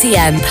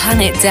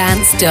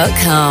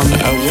bcmplanetdance.com.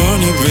 I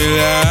wanna be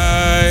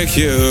like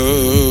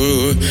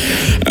you.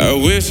 I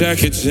wish I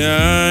could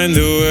shine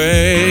the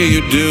way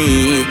you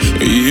do.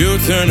 You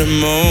turn a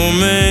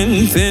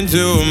moment into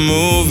a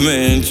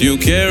movement. You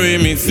carry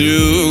me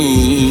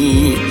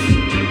through.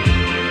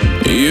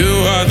 You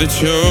are the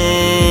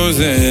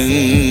chosen.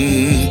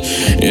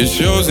 It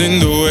shows in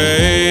the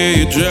way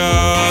you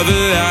draw the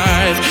line.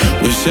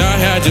 Wish I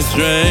had your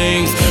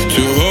strength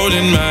to hold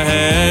in my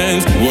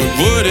hands. What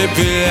would it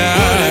be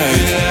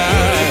like?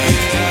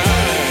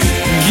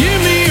 Give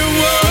me a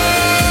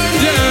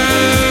wonder.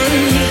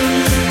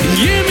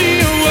 Give me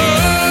a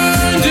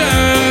wonder.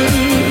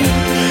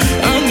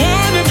 I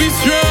wanna be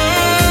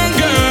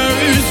stronger,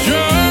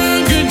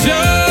 stronger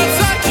just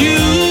like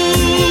you.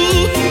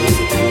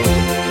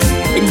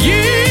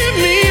 Give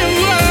me a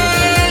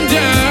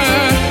wonder.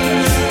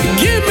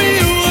 Give me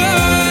a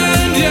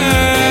wonder.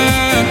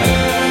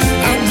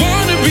 I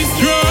wanna be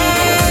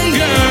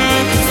stronger,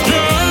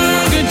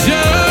 stronger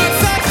just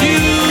like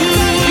you.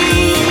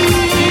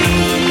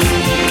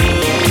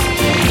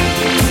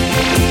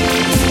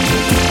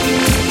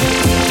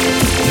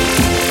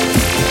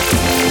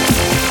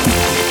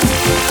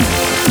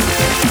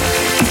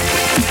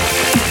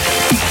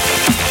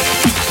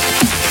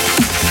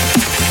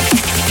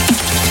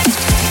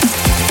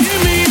 Give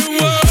me a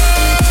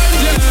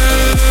wonder.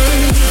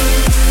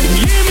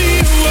 Give me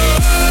a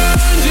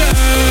wonder.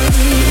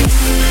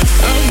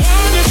 I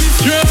wanna be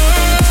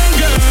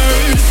stronger,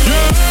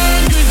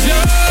 stronger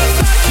just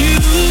like you.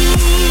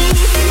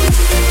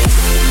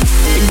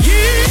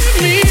 Give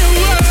me a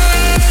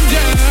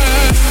wonder.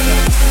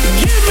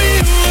 Give me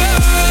a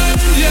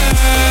wonder.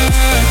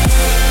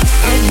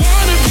 I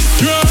wanna be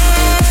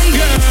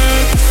stronger,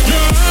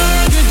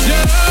 stronger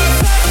just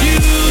like you.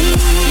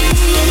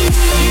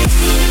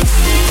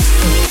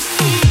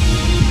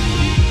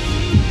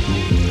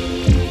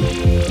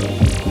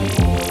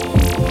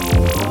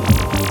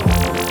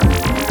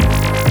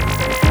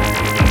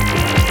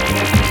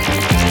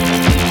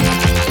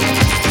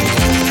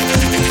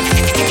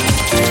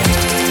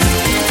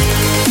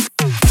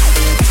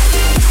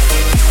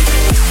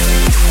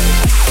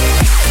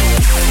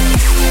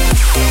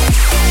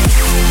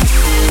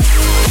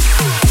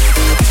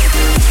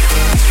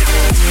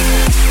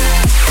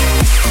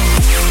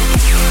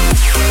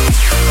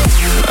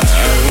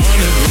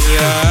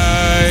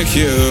 Like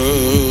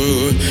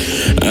you,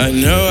 I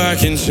know I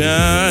can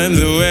shine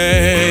the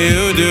way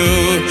you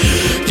do.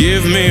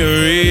 Give me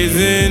a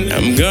reason,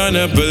 I'm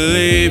gonna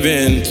believe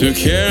in to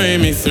carry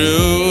me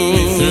through.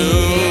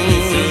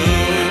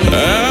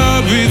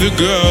 I'll be the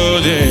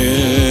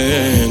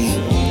golden.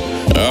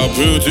 I'll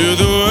prove to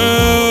the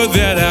world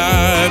that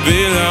I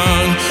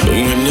belong.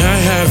 When I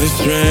have the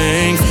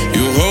strength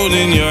you hold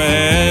in your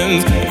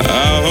hands,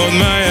 I'll hold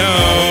my own.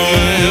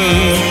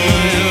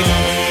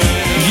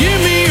 Give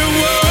me a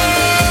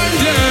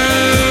wonder.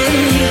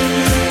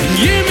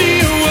 Give me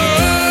a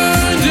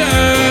wonder.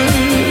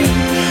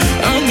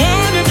 I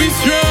wanna be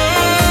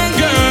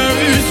stronger,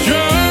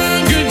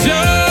 stronger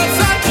just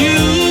like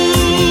you.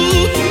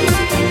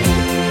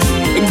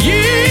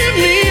 Give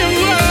me a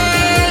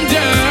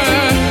wonder.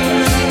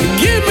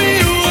 Give me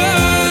a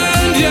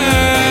wonder.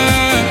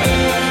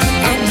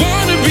 I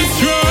wanna be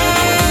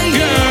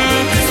stronger,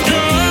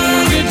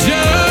 stronger.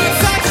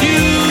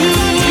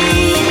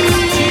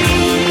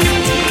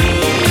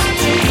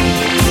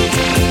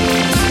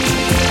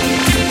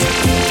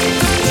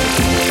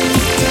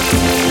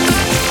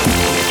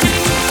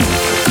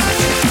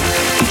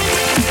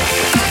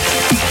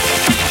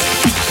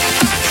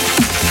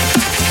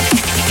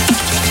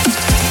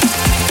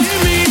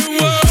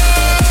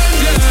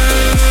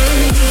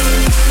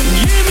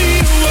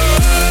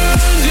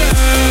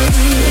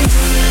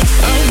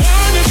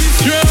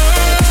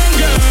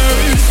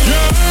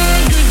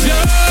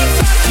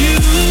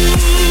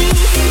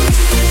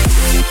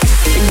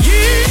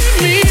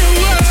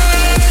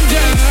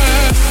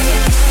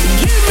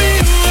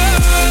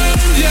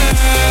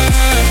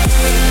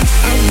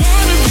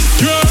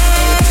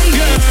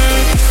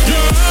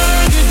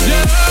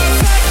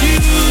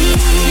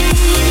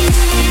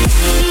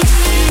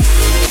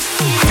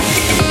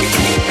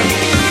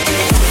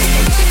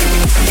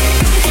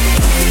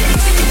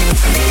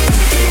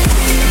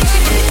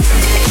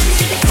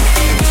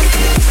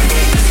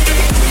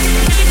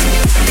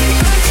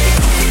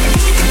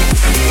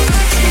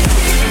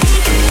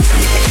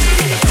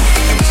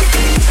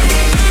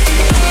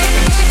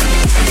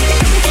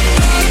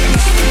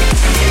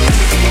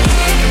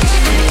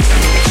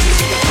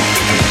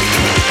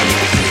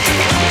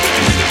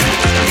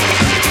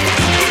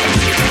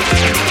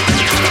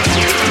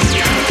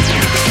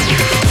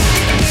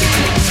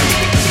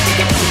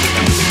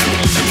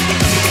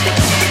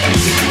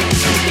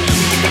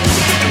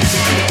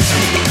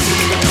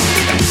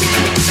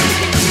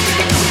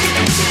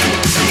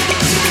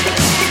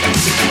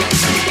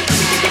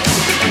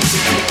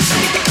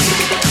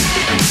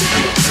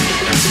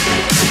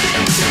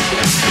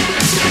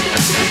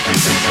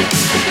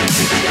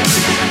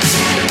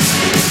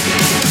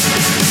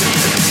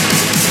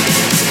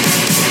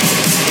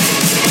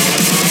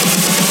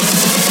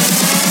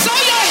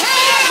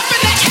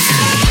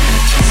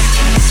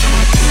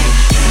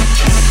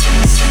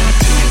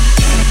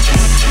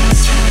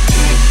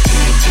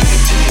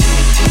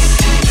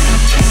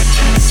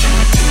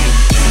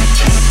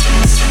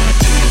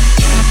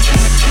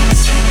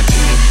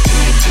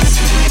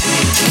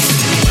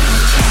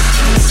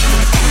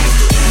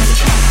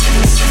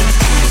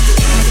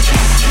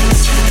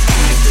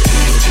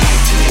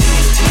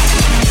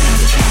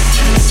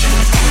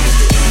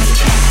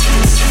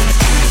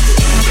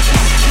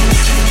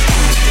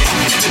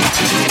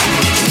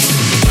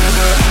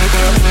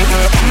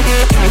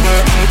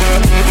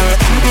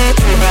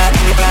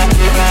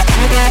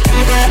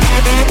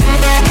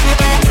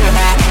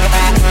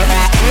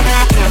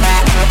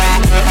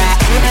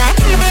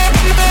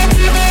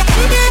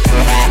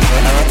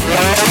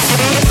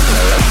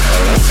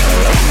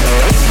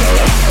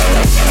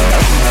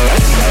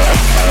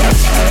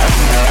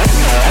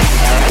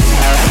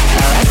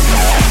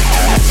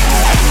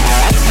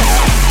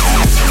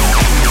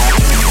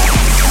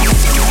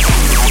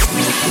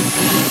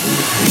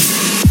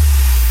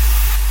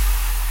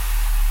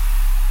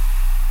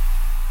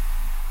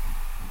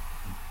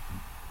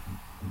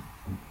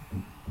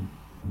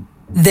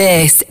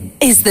 This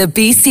is the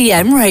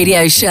BCM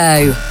Radio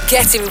Show.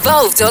 Get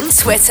involved on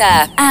Twitter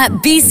at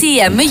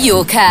BCM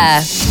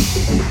Mallorca.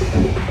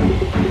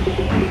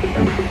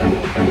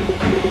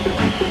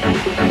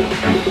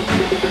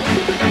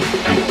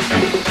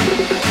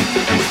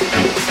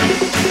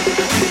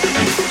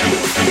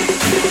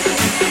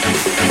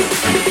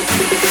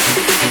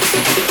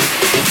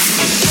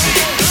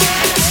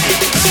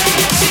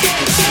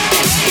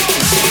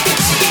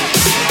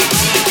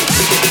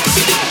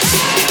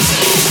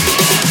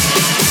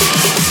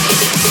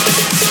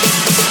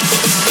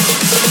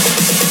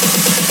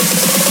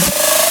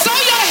 Throw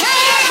your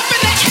hands up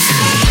in the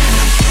air.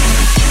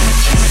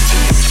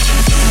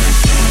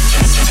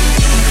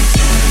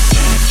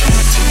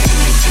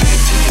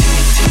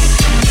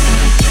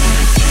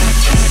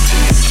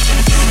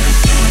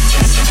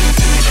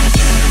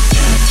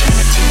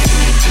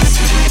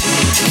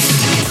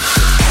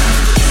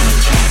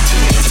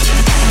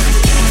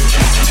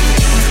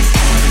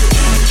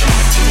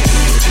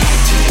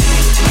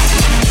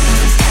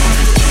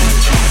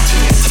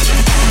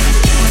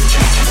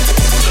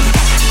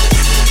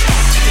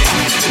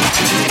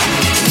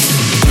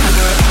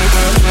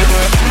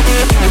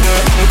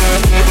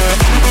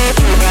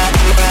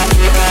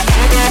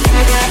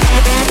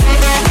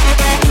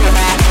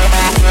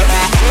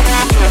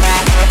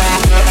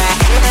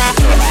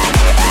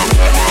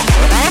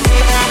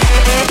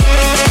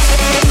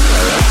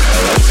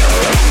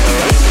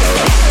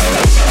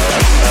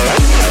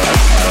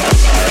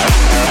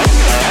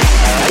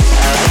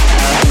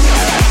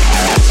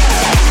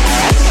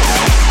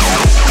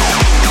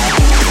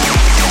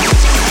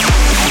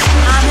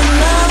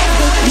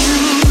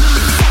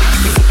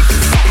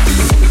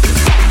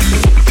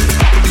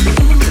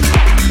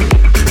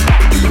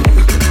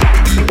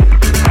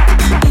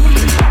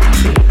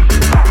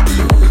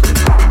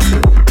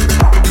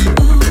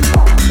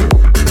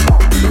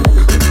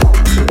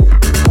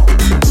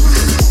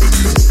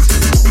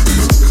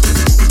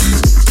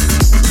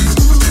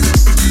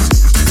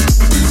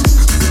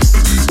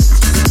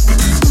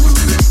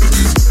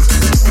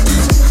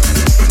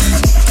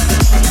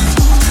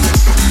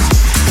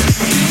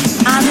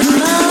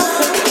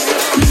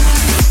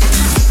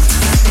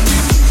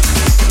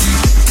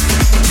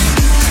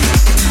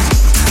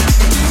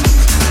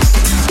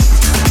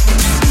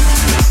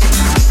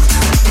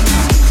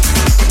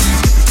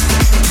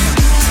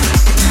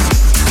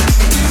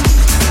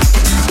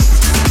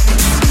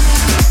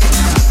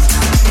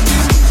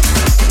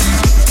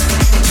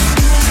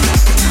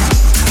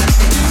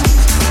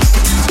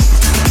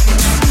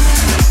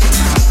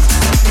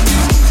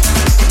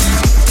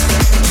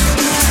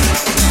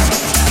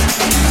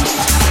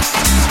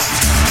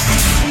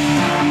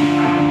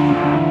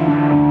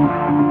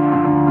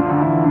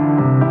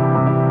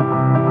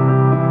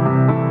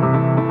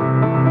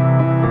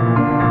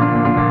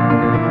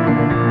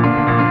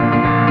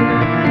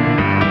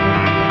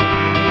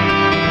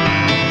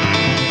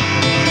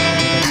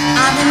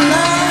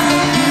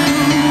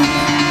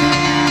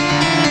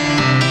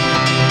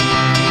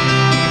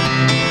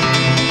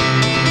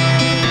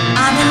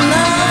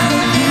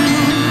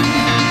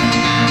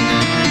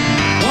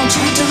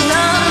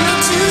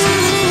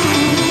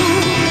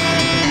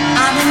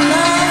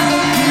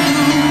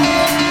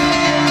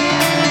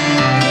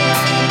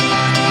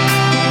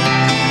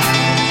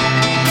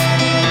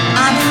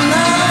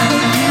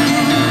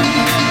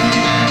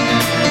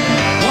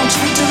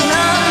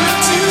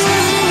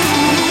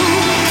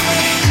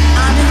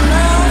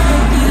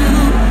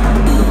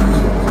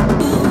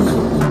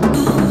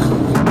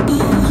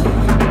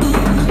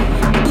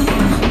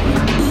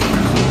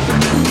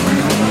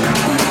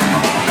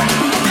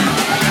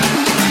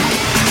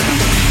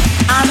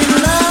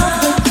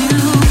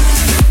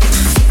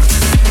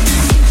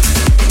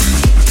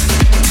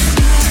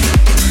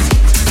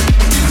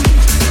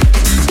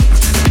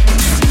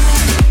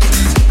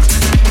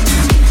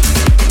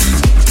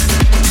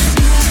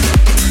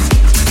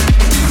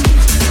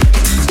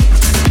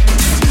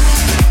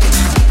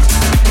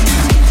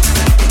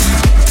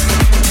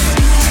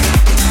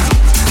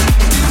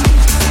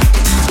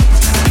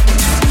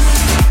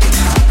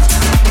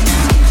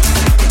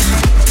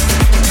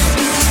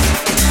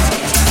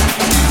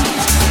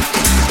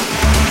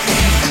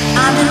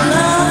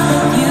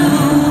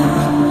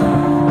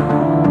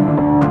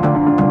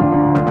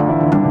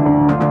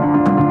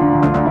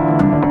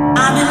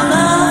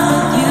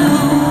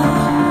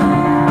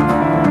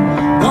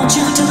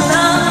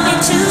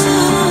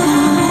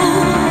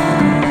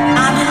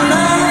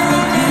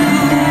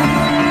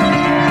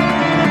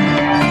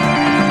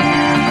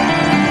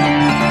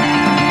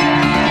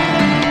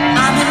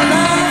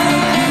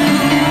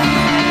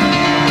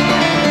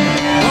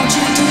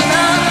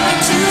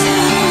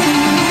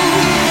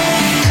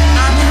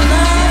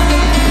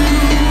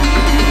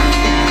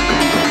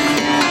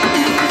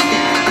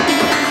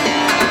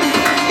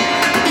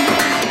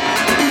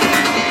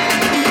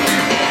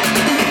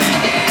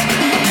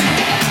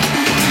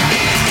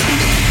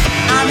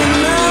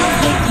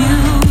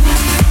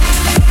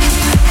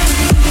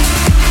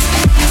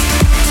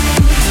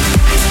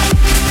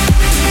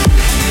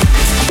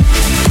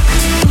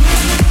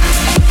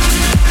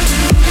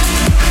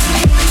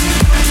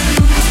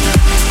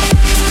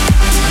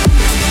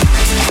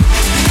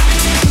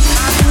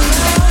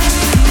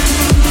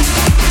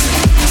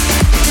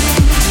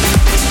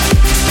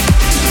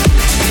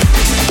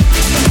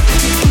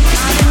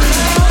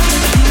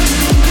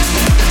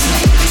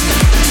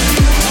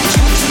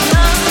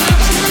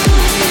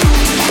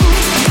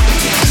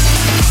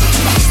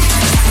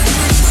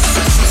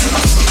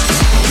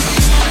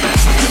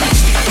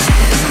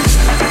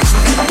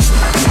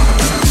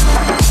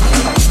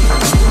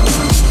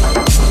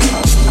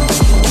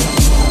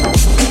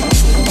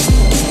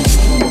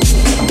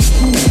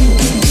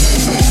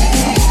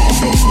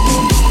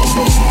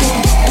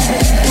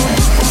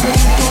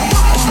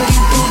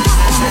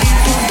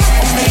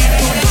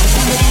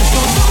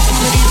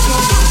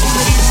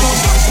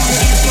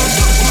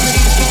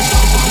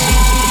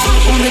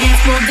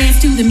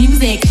 to the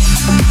music.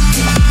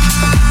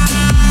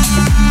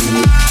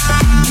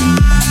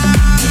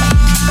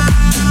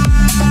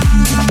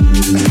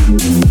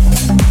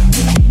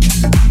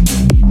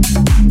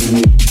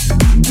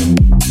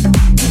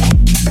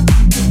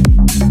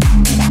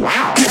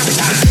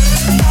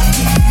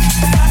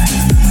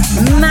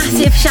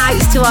 Massive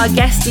shouts to our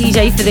guest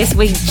DJ for this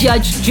week,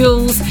 Judge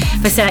Jules,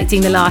 for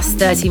selecting the last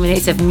 30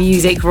 minutes of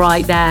music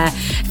right there.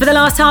 For the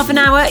last half an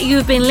hour,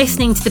 you've been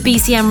listening to the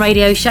BCM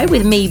Radio Show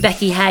with me,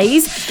 Becky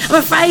Hayes. I'm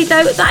afraid,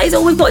 though, that is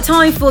all we've got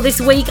time for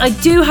this week. I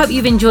do hope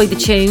you've enjoyed the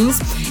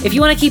tunes. If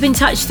you want to keep in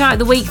touch throughout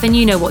the week, then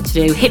you know what to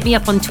do. Hit me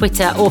up on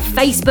Twitter or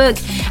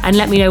Facebook and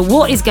let me know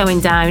what is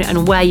going down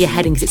and where you're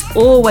heading, because it's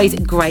always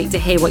great to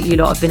hear what you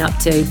lot have been up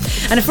to.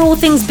 And for all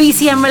things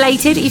BCM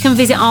related, you can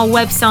visit our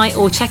website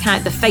or check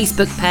out the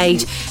Facebook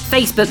page,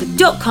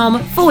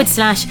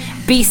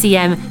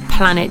 facebook.com/BCM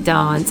Planet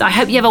Dance. I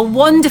hope you have a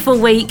wonderful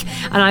week,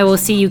 and I will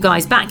see you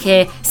guys back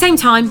here, same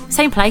time,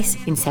 same place,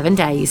 in 7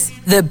 days.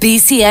 The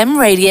BCM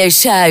Radio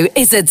Show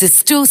is a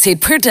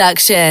Distorted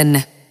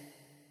production.